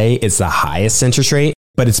can't say it's the highest interest rate,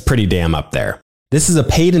 but it's pretty damn up there. This is a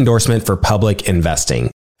paid endorsement for Public Investing.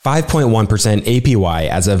 5.1% APY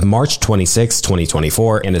as of March 26,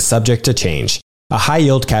 2024 and is subject to change. A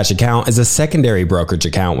high-yield cash account is a secondary brokerage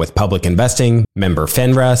account with Public Investing, member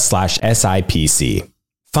FINRA/SIPC.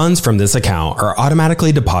 Funds from this account are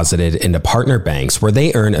automatically deposited into partner banks where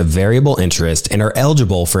they earn a variable interest and are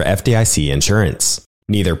eligible for FDIC insurance.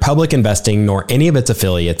 Neither Public Investing nor any of its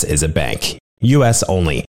affiliates is a bank. U.S.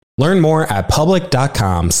 only. Learn more at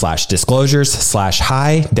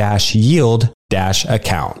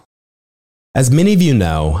public.com/disclosures/high-yield-account. As many of you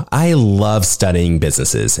know, I love studying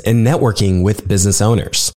businesses and networking with business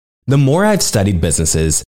owners. The more I've studied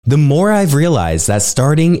businesses, the more I've realized that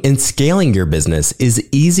starting and scaling your business is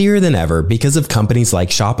easier than ever because of companies like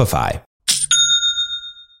Shopify.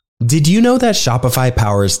 Did you know that Shopify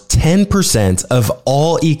powers 10% of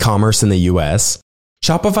all e-commerce in the US?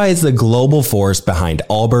 Shopify is the global force behind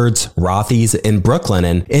Allbirds, Rothy's, and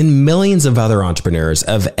Brooklinen, and millions of other entrepreneurs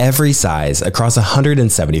of every size across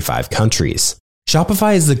 175 countries.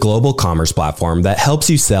 Shopify is the global commerce platform that helps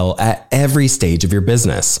you sell at every stage of your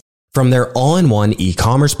business. From their all-in-one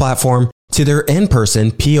e-commerce platform to their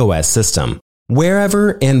in-person POS system.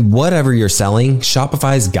 Wherever and whatever you're selling,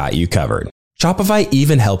 Shopify's got you covered. Shopify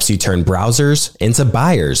even helps you turn browsers into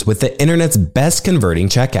buyers with the internet's best converting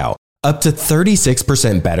checkout, up to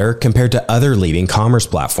 36% better compared to other leading commerce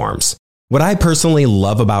platforms. What I personally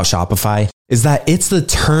love about Shopify is that it's the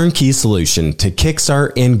turnkey solution to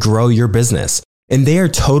kickstart and grow your business, and they are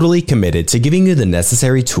totally committed to giving you the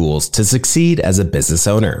necessary tools to succeed as a business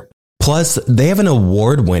owner. Plus, they have an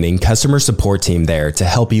award-winning customer support team there to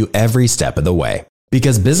help you every step of the way.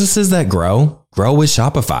 Because businesses that grow with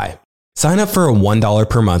Shopify. Sign up for a $1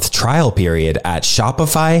 per month trial period at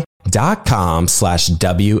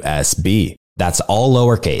shopify.com/WSB. That's all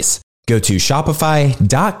lowercase. Go to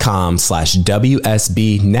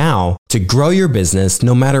shopify.com/WSB now to grow your business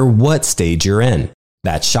no matter what stage you're in.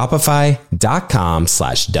 That's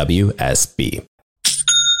shopify.com/WSB.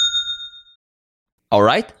 All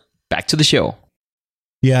right, back to the show.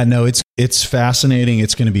 Yeah, no, it's fascinating.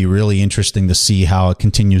 It's going to be really interesting to see how it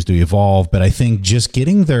continues to evolve. But I think just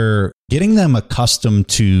getting them accustomed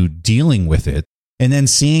to dealing with it and then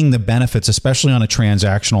seeing the benefits, especially on a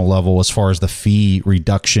transactional level, as far as the fee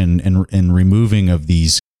reduction and removing of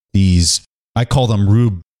these, I call them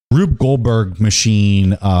Rube Goldberg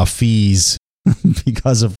machine fees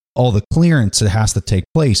because of all the clearance that has to take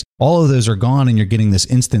place. All of those are gone and you're getting this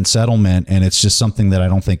instant settlement. And it's just something that I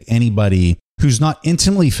don't think anybody who's not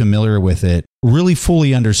intimately familiar with it really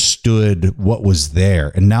fully understood what was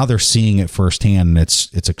there. And now they're seeing it firsthand. And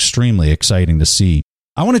it's extremely exciting to see.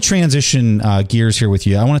 I want to transition gears here with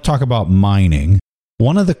you. I want to talk about mining.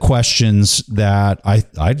 One of the questions that I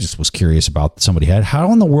just was curious about somebody had,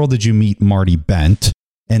 how in the world did you meet Marty Bent?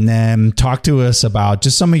 And then talk to us about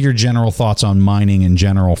just some of your general thoughts on mining in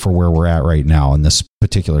general for where we're at right now in this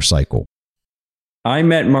particular cycle. I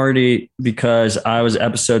met Marty because I was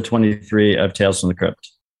episode 23 of Tales from the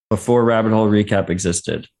Crypt before Rabbit Hole Recap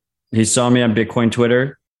existed. He saw me on Bitcoin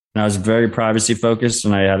Twitter and I was very privacy focused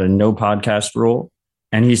and I had a no podcast rule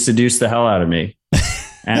and he seduced the hell out of me.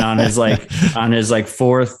 And on his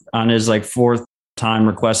fourth time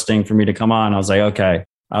requesting for me to come on, I was like, okay.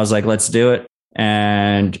 I was like, let's do it.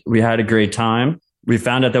 And we had a great time. We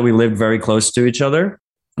found out that we lived very close to each other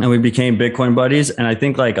and we became Bitcoin buddies. And I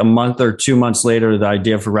think like a month or 2 months later, the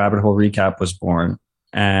idea for Rabbit Hole Recap was born.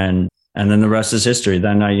 And then the rest is history.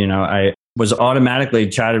 Then I was automatically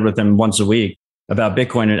chatted with him once a week about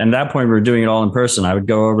Bitcoin. And at that point, we were doing it all in person. I would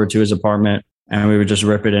go over to his apartment and we would just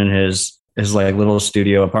rip it in his like little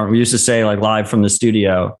studio apartment. We used to say like live from the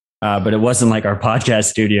studio. But it wasn't like our podcast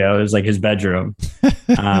studio. It was like his bedroom.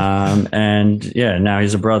 And yeah, now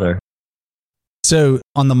he's a brother. So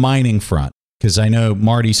on the mining front, because I know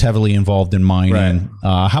Marty's heavily involved in mining.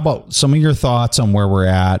 Right. How about some of your thoughts on where we're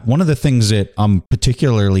at? One of the things that I'm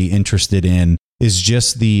particularly interested in is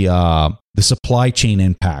just the supply chain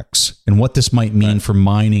impacts and what this might mean for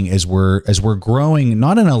mining as we're growing,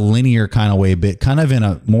 not in a linear kind of way, but kind of in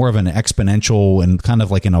a more of an exponential and kind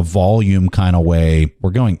of like in a volume kind of way.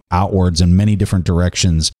 We're going outwards in many different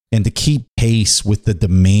directions, and to keep pace with the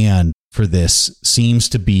demand for this seems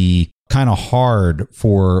to be kind of hard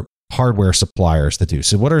for hardware suppliers to do.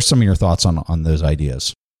 So what are some of your thoughts on those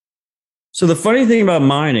ideas? So the funny thing about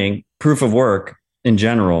mining, proof of work in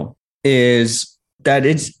general, is that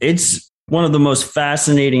it's one of the most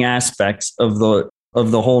fascinating aspects of the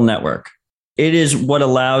whole network. It is what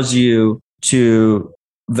allows you to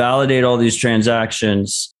validate all these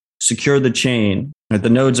transactions, secure the chain that the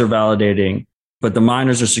nodes are validating, but the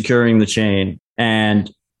miners are securing the chain. And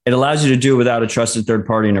it allows you to do it without a trusted third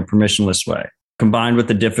party in a permissionless way, combined with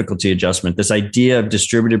the difficulty adjustment. This idea of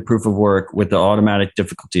distributed proof of work with the automatic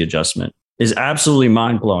difficulty adjustment is absolutely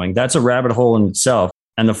mind-blowing. That's a rabbit hole in itself.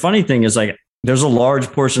 And the funny thing is, like, there's a large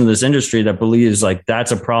portion of this industry that believes like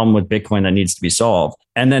that's a problem with Bitcoin that needs to be solved.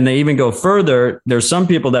 And then they even go further. There's some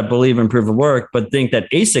people that believe in proof of work, but think that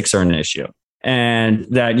ASICs are an issue and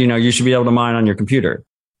that, you should be able to mine on your computer,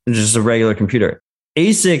 just a regular computer.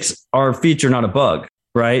 ASICs are a feature, not a bug,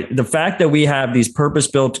 right? The fact that we have these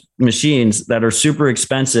purpose-built machines that are super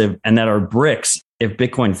expensive and that are bricks if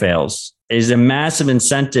Bitcoin fails is a massive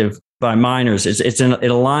incentive by miners. It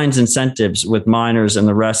aligns incentives with miners and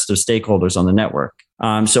the rest of stakeholders on the network.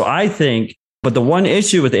 So I think, but the one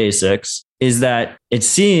issue with ASICs is that it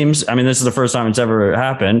seems, this is the first time it's ever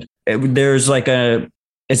happened.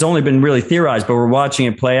 It's only been really theorized, but we're watching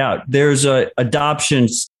it play out. There's a adoption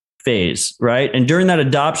phase, right? And during that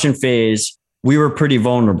adoption phase, we were pretty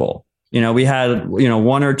vulnerable. We had,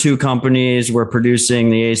 one or two companies were producing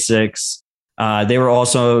the ASICs. They were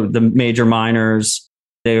also the major miners.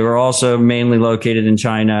 They were also mainly located in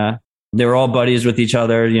China. They were all buddies with each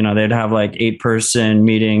other. You know, they'd have like 8-person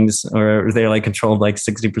meetings, or they like controlled like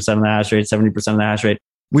 60% of the hash rate, 70% of the hash rate.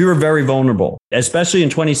 We were very vulnerable, especially in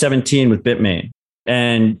 2017 with Bitmain.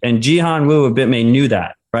 And Jihan Wu of Bitmain knew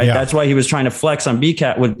that, right? Yeah. That's why he was trying to flex on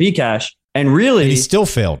Bcash. And really, he still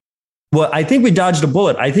failed. Well, I think we dodged a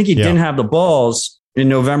bullet. I think he didn't have the balls in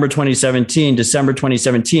November 2017, December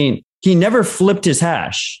 2017. He never flipped his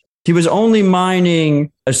hash. He was only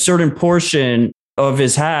mining a certain portion of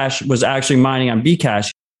his hash was actually mining on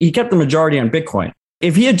Bcash. He kept the majority on Bitcoin.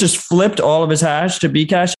 If he had just flipped all of his hash to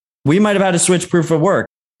Bcash, we might have had to switch proof of work.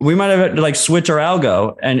 We might have had to like switch our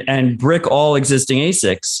algo and brick all existing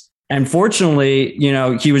ASICs. And fortunately, you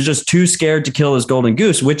know, he was just too scared to kill his golden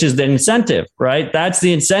goose, which is the incentive, right? That's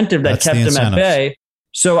the incentive that kept him at bay.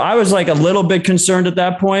 So I was like a little bit concerned at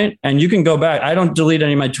that point. And you can go back. I don't delete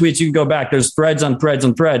any of my tweets. You can go back. There's threads on threads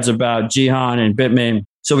on threads about Jihan and Bitmain.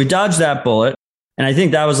 So we dodged that bullet. And I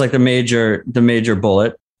think that was like the major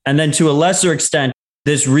bullet. And then to a lesser extent,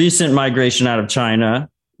 this recent migration out of China,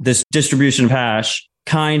 this distribution of hash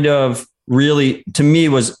kind of really, to me,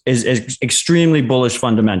 is extremely bullish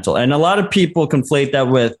fundamental. And a lot of people conflate that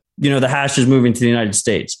with, you know, the hash is moving to the United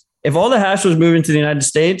States. If all the hash was moving to the United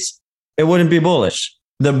States, it wouldn't be bullish.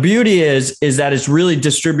 The beauty is that it's really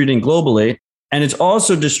distributing globally, and it's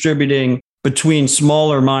also distributing between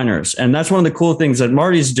smaller miners. And that's one of the cool things that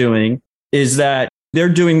Marty's doing, is that they're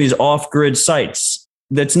doing these off-grid sites.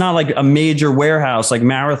 That's not like a major warehouse like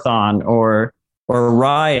Marathon or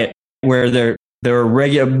Riot, where they're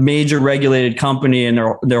a major regulated company and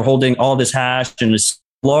they're holding all this hash and this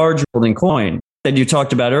large holding coin that you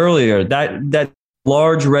talked about earlier. That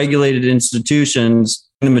large regulated institutions,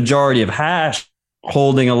 the majority of hash,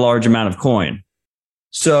 holding a large amount of coin.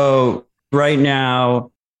 So right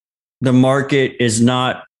now, the market is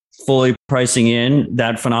not fully pricing in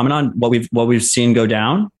that phenomenon, what we've seen go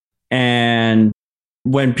down. And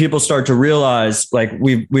when people start to realize, like,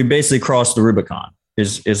 we basically crossed the Rubicon,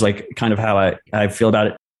 is like kind of how I feel about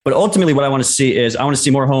it. But ultimately what I want to see is, I want to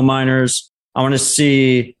see more home miners. I want to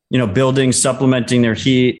see, you know, buildings supplementing their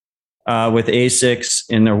heat with ASICs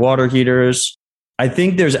in their water heaters. I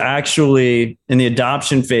think there's actually, in the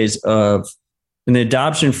adoption phase of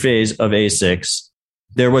ASICs,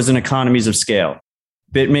 there was an economies of scale.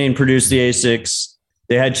 Bitmain produced the ASICs.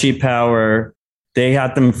 They had cheap power. They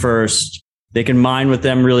had them first. They can mine with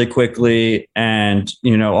them really quickly, and,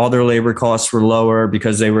 you know, all their labor costs were lower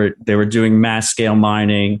because they were doing mass scale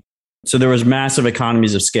mining. So there was massive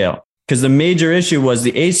economies of scale, because the major issue was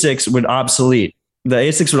the ASICs would obsolete. The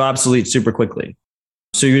ASICs would obsolete super quickly.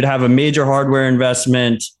 So you'd have a major hardware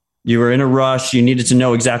investment. You were in a rush. You needed to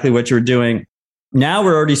know exactly what you were doing. Now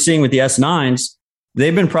we're already seeing with the S9s,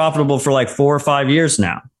 they've been profitable for like 4 or 5 years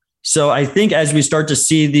now. So I think as we start to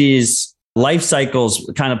see these life cycles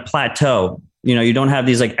kind of plateau, you know, you don't have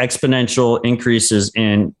these like exponential increases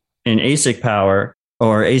in ASIC power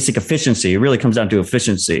or ASIC efficiency. It really comes down to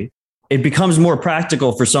efficiency. It becomes more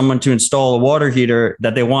practical for someone to install a water heater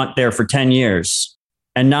that they want there for 10 years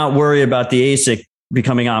and not worry about the ASIC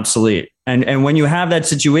becoming obsolete. And when you have that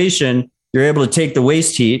situation, you're able to take the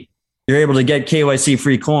waste heat, you're able to get KYC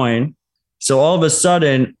free coin. So all of a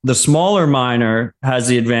sudden, the smaller miner has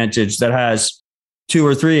the advantage that has 2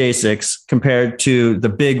 or 3 ASICs compared to the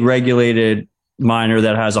big regulated miner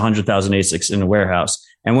that has 100,000 ASICs in a warehouse.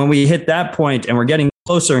 And when we hit that point, and we're getting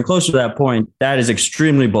closer and closer to that point, that is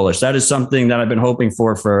extremely bullish. That is something that I've been hoping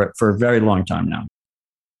for a very long time now.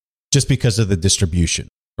 Just because of the distribution,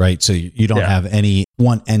 right? So you don't have any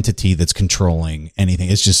one entity that's controlling anything.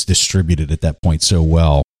 It's just distributed at that point so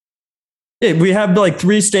well. We have like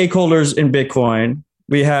 3 stakeholders in Bitcoin.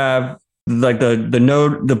 We have like the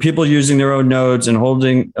node, the people using their own nodes and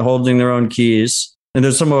holding their own keys. And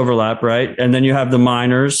there's some overlap, right? And then you have the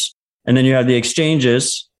miners, and then you have the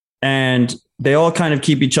exchanges, and they all kind of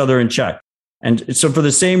keep each other in check. And so for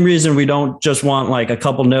the same reason we don't just want like a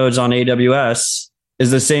couple nodes on AWS, is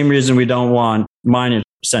the same reason we don't want miner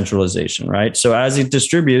centralization, right? So as it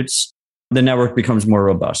distributes, the network becomes more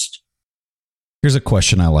robust. Here's a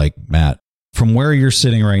question I like, Matt. From where you're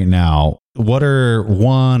sitting right now, what are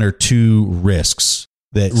 1 or 2 risks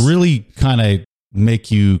that really kind of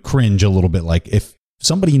make you cringe a little bit? Like, if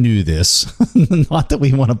somebody knew this, not that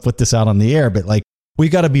we want to put this out on the air, but like, we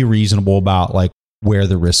got to be reasonable about like where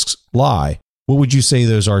the risks lie. What would you say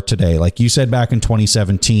those are today? Like you said back in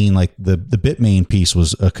 2017, like the Bitmain piece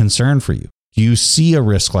was a concern for you. Do you see a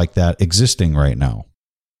risk like that existing right now?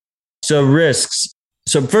 So risks.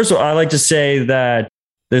 So first of all, I like to say that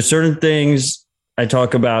there's certain things I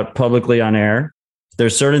talk about publicly on air.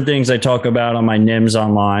 There's certain things I talk about on my NIMS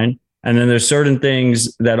online. And then there's certain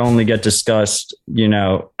things that only get discussed,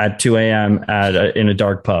 at 2 a.m. in a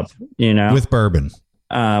dark pub, with bourbon.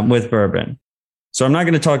 So I'm not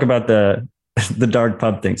going to talk about the dark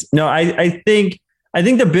pub things. No, I think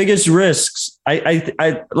the biggest risks,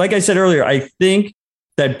 I like I said earlier, I think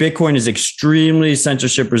that Bitcoin is extremely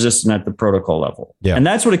censorship resistant at the protocol level. Yeah. And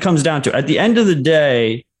that's what it comes down to. At the end of the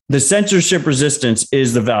day, the censorship resistance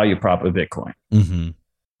is the value prop of Bitcoin. Mm-hmm.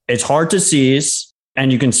 It's hard to seize. And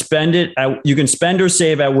you can spend or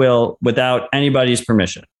save at will without anybody's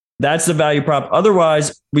permission. That's the value prop.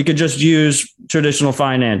 Otherwise, we could just use traditional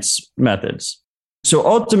finance methods. So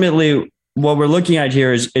ultimately, what we're looking at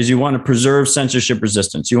here is you want to preserve censorship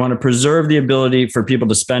resistance. You want to preserve the ability for people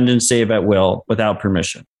to spend and save at will without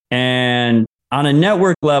permission. And on a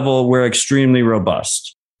network level, we're extremely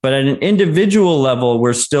robust. But at an individual level,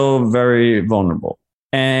 we're still very vulnerable.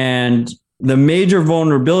 And the major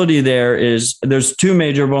vulnerability there's two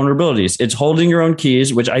major vulnerabilities. It's holding your own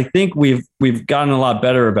keys, which I think we've gotten a lot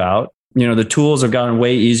better about. The tools have gotten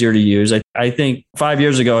way easier to use. I think 5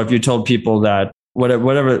 years ago, if you told people that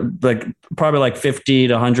whatever, probably like 50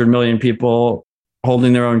 to 100 million people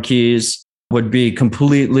holding their own keys would be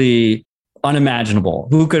completely unimaginable.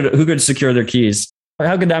 Who could secure their keys?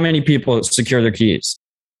 How could that many people secure their keys?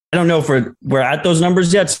 I don't know if we're at those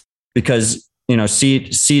numbers yet, because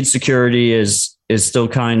seed security is still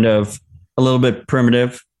kind of a little bit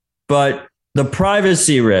primitive, but the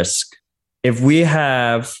privacy risk, if we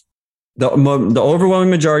have the overwhelming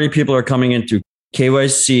majority of people are coming in through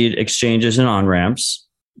KYC exchanges and on-ramps,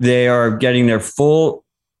 they are getting their full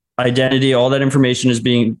identity. All that information is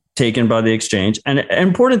being taken by the exchange. And an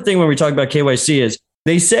important thing when we talk about KYC is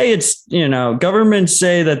they say governments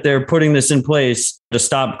say that they're putting this in place to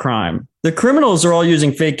stop crime. The criminals are all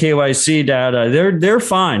using fake KYC data. They're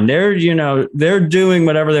fine. They're doing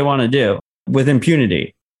whatever they want to do with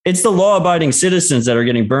impunity. It's the law-abiding citizens that are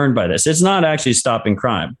getting burned by this. It's not actually stopping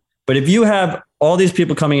crime. But if you have all these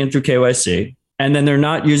people coming in through KYC and then they're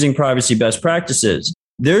not using privacy best practices,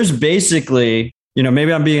 there's basically,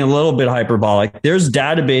 maybe I'm being a little bit hyperbolic. There's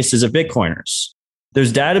databases of Bitcoiners.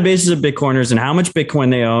 There's databases of Bitcoiners and how much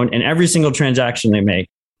Bitcoin they own and every single transaction they make.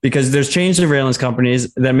 Because there's change surveillance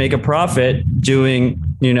companies that make a profit doing,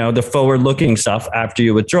 the forward-looking stuff after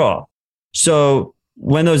you withdraw. So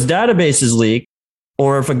when those databases leak,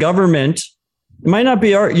 or if a government, it might not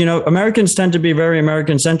be Americans tend to be very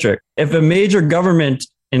American-centric. If a major government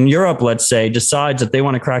in Europe, let's say, decides that they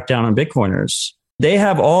want to crack down on Bitcoiners, they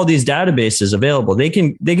have all these databases available. They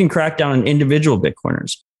can crack down on individual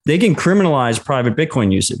Bitcoiners. They can criminalize private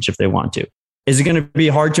Bitcoin usage if they want to. Is it going to be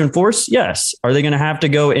hard to enforce? Yes. Are they going to have to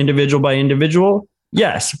go individual by individual?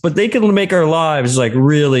 Yes. But they can make our lives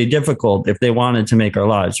really difficult if they wanted to make our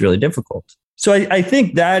lives really difficult. So I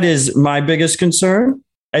think that is my biggest concern.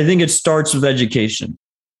 I think it starts with education.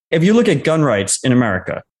 If you look at gun rights in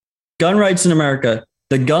America,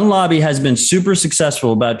 the gun lobby has been super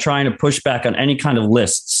successful about trying to push back on any kind of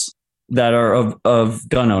lists that are of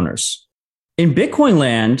gun owners. In Bitcoin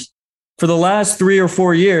land, for the last 3 or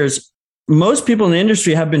 4 years, most people in the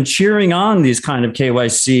industry have been cheering on these kind of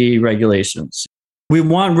KYC regulations. We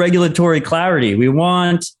want regulatory clarity. We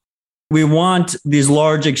want these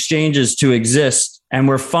large exchanges to exist, and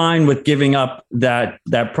we're fine with giving up that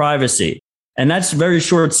privacy. And that's very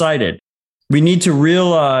short-sighted. We need to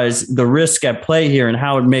realize the risk at play here and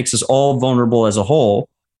how it makes us all vulnerable as a whole,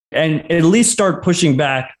 and at least start pushing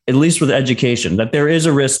back, at least with education, that there is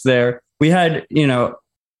a risk there. We had,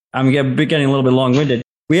 I'm getting a little bit long-winded.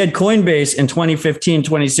 We had Coinbase in 2015,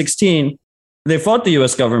 2016. They fought the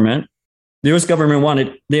US government. The US government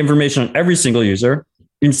wanted the information on every single user.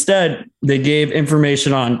 Instead, they gave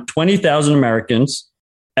information on 20,000 Americans,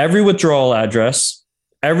 every withdrawal address,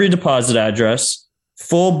 every deposit address,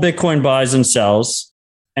 full Bitcoin buys and sells.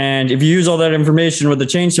 And if you use all that information with the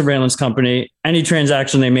change surveillance company, any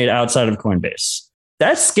transaction they made outside of Coinbase.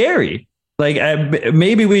 That's scary.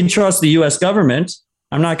 Maybe we trust the US government.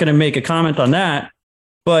 I'm not going to make a comment on that.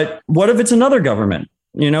 But what if it's another government?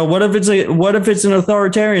 What if it's an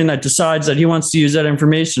authoritarian that decides that he wants to use that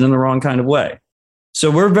information in the wrong kind of way?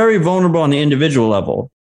 So we're very vulnerable on the individual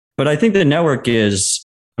level. But I think the network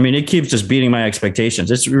it keeps just beating my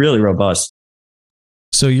expectations. It's really robust.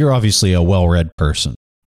 So you're obviously a well-read person.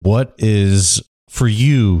 What is, for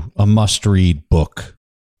you, a must-read book?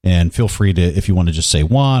 And feel free to, if you want to just say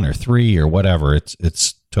 1 or 3 or whatever,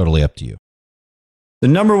 it's totally up to you. The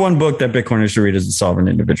number one book that Bitcoiners should read is The Sovereign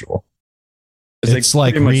Individual. It's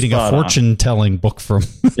like reading a fortune-telling book from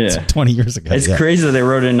 20 years ago. It's crazy that they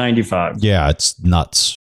wrote it in 95. Yeah, it's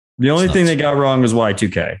nuts. The only thing they got wrong was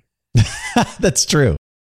Y2K. That's true.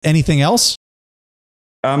 Anything else?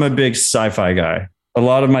 I'm a big sci-fi guy. A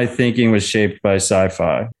lot of my thinking was shaped by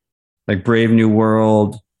sci-fi, like Brave New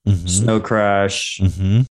World, Snow Crash.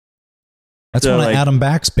 That's one of Adam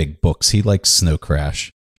Back's big books. He likes Snow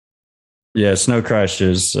Crash. Yeah, Snow Crash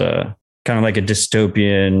is kind of like a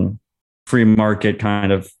dystopian free market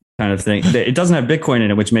kind of thing. It doesn't have Bitcoin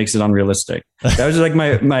in it, which makes it unrealistic. That was like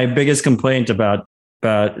my biggest complaint about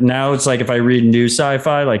now. It's like if I read new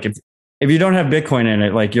sci-fi, like if you don't have Bitcoin in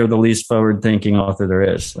it, like you're the least forward thinking author there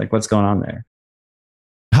is. Like what's going on there?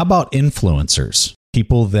 How about influencers?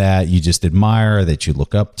 People that you just admire, that you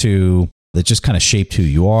look up to, that just kind of shaped who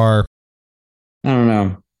you are? I don't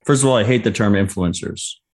know. First of all, I hate the term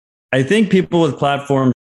influencers. I think people with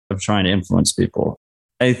platforms are trying to influence people.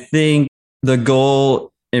 I think the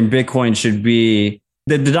goal in Bitcoin should be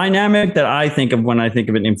the dynamic that I think of when I think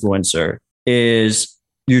of an influencer is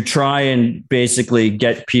you try and basically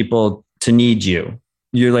get people to need you.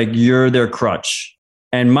 You're their crutch.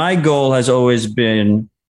 And my goal has always been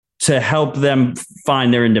to help them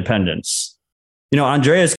find their independence.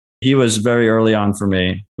 Andreas, he was very early on for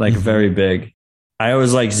me, very big. I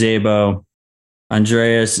always liked Szabo,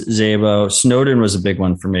 Andreas, Szabo. Snowden was a big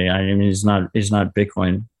one for me. I mean, he's not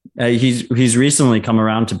Bitcoin. He's recently come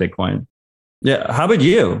around to Bitcoin. Yeah. How about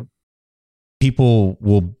you? People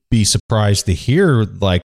will be surprised to hear,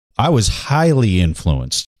 I was highly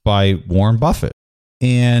influenced by Warren Buffett.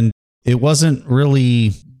 And it wasn't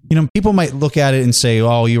really, people might look at it and say,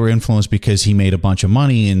 oh, you were influenced because he made a bunch of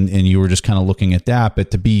money and you were just kind of looking at that.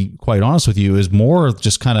 But to be quite honest with you, it was more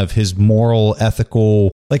just kind of his moral,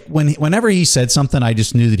 ethical, whenever he said something, I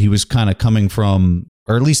just knew that he was kind of coming from,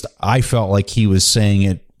 or at least I felt like he was saying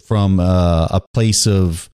it from a place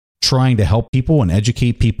of trying to help people and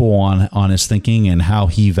educate people on his thinking and how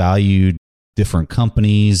he valued different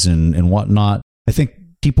companies and whatnot. I think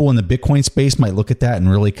people in the Bitcoin space might look at that and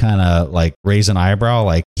really kind of raise an eyebrow,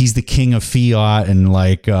 like he's the king of fiat and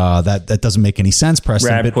that doesn't make any sense,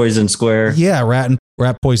 Preston. Rat Poison Square. Yeah,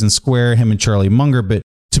 Rat Poison Square, him and Charlie Munger. But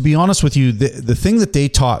to be honest with you, the thing that they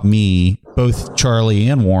taught me, both Charlie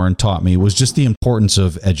and Warren taught me, was just the importance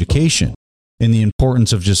of education and the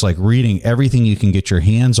importance of just reading everything you can get your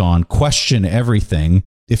hands on, question everything.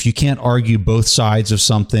 If you can't argue both sides of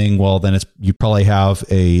something, well, then you probably have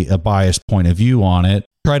a biased point of view on it.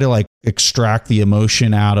 Try to extract the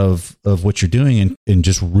emotion out of what you're doing and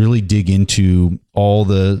just really dig into all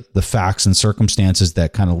the facts and circumstances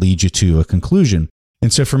that kind of lead you to a conclusion.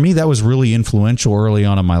 And so for me, that was really influential early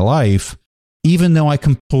on in my life, even though I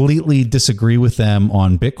completely disagree with them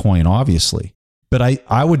on Bitcoin, obviously. But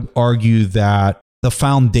I would argue that the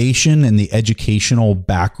foundation and the educational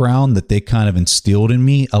background that they kind of instilled in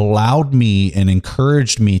me allowed me and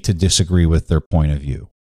encouraged me to disagree with their point of view.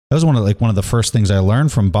 That was one of the first things I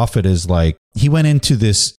learned from Buffett is he went into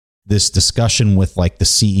this discussion with the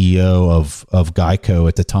CEO of Geico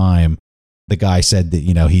at the time. The guy said that,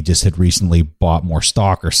 he just had recently bought more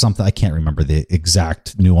stock or something. I can't remember the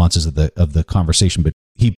exact nuances of the conversation, but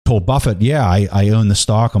he told Buffett, yeah, I own the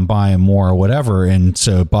stock, I'm buying more or whatever. And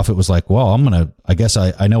so Buffett was like, well, I guess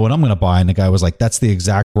I know what I'm going to buy. And the guy was like, that's the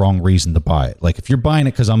exact wrong reason to buy it. If you're buying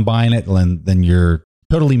it because I'm buying it, then you're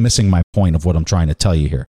totally missing my point of what I'm trying to tell you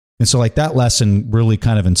here. And so that lesson really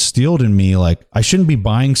kind of instilled in me, I shouldn't be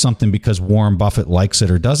buying something because Warren Buffett likes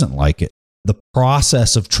it or doesn't like it. The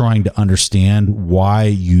process of trying to understand why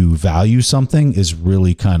you value something is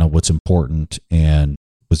really kind of what's important and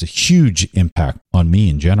was a huge impact on me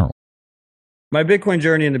in general. My Bitcoin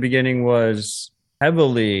journey in the beginning was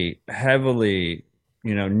heavily,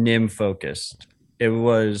 NIM focused. It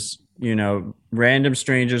was, random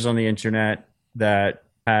strangers on the internet that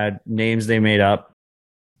had names they made up.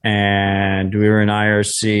 And we were in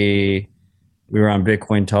IRC, we were on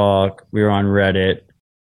Bitcoin Talk, we were on Reddit,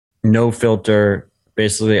 no filter,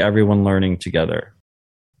 basically everyone learning together.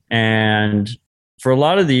 And for a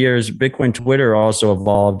lot of the years, Bitcoin Twitter also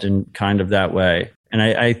evolved in kind of that way. And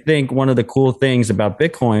I think one of the cool things about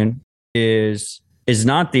Bitcoin is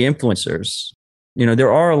not the influencers.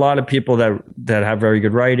 There are a lot of people that have very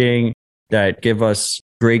good writing, that give us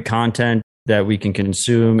great content that we can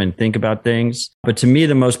consume and think about things. But to me,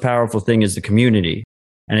 the most powerful thing is the community.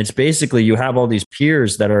 And it's basically you have all these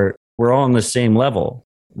peers we're all on the same level,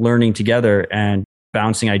 learning together and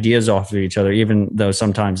bouncing ideas off of each other, even though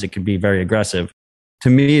sometimes it can be very aggressive. To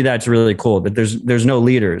me, that's really cool. But there's no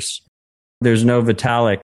leaders. There's no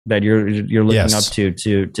Vitalik that you're looking up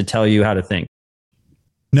to tell you how to think.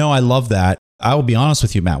 No, I love that. I will be honest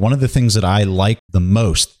with you, Matt. One of the things that I like the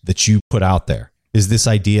most that you put out there is this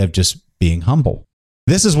idea of just being humble.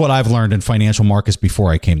 This is what I've learned in financial markets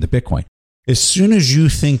before I came to Bitcoin. as soon as you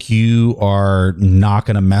think you are not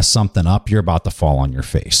going to mess something up, you're about to fall on your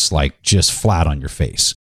face, like just flat on your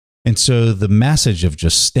face. And so the message of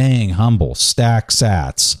just staying humble, stack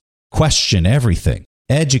sats, question everything,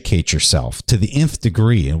 educate yourself to the nth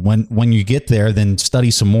degree. And when you get there, then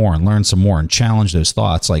study some more and learn some more and challenge those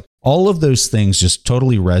thoughts. Like all of those things just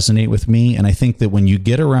totally resonate with me. And I think that when you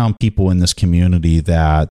get around people in this community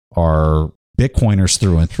that are Bitcoiners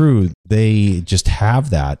through and through, they just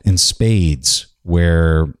have that in spades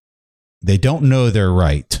where they don't know they're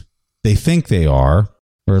right. They think they are,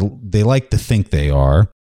 or they like to think they are.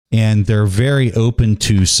 And they're very open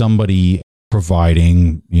to somebody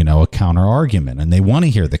providing, a counter argument, and they want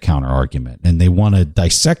to hear the counter argument and they want to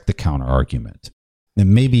dissect the counter argument.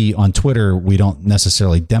 And maybe on Twitter, we don't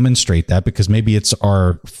necessarily demonstrate that because maybe it's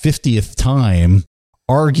our 50th time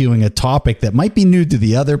arguing a topic that might be new to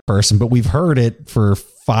the other person, but we've heard it for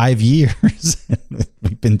 5 years.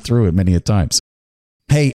 We've been through it many a times.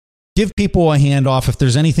 Hey, give people a handoff if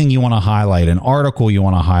there's anything you want to highlight, an article you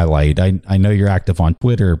want to highlight. I know you're active on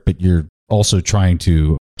Twitter, but you're also trying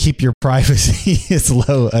to keep your privacy as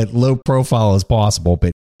low profile as possible,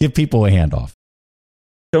 but give people a handoff.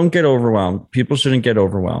 Don't get overwhelmed. People shouldn't get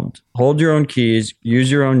overwhelmed. Hold your own keys,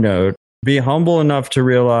 use your own node, be humble enough to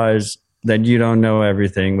realize that you don't know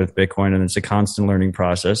everything with Bitcoin and it's a constant learning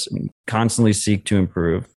process and constantly seek to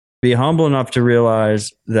improve. Be humble enough to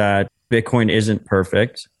realize that Bitcoin isn't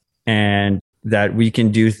perfect and that we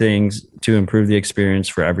can do things to improve the experience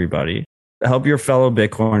for everybody. Help your fellow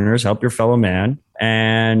Bitcoiners, help your fellow man,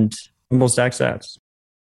 and humble stack sats.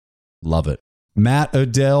 Love it. Matt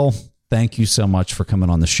Odell, thank you so much for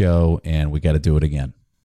coming on the show, and we got to do it again.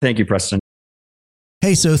 Thank you, Preston.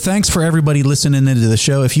 Hey, so thanks for everybody listening into the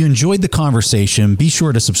show. If you enjoyed the conversation, be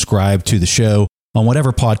sure to subscribe to the show on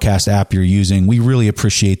whatever podcast app you're using. We really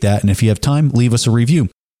appreciate that. And if you have time, leave us a review.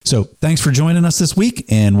 So thanks for joining us this week,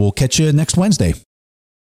 and we'll catch you next Wednesday.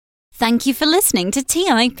 Thank you for listening to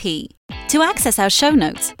TIP. To access our show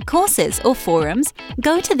notes, courses, or forums,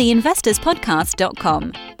 go to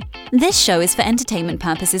theinvestorspodcast.com. This show is for entertainment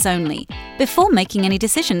purposes only. Before making any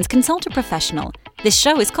decisions, consult a professional. This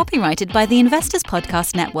show is copyrighted by the Investors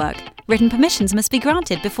Podcast Network. Written permissions must be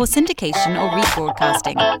granted before syndication or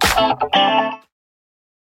rebroadcasting.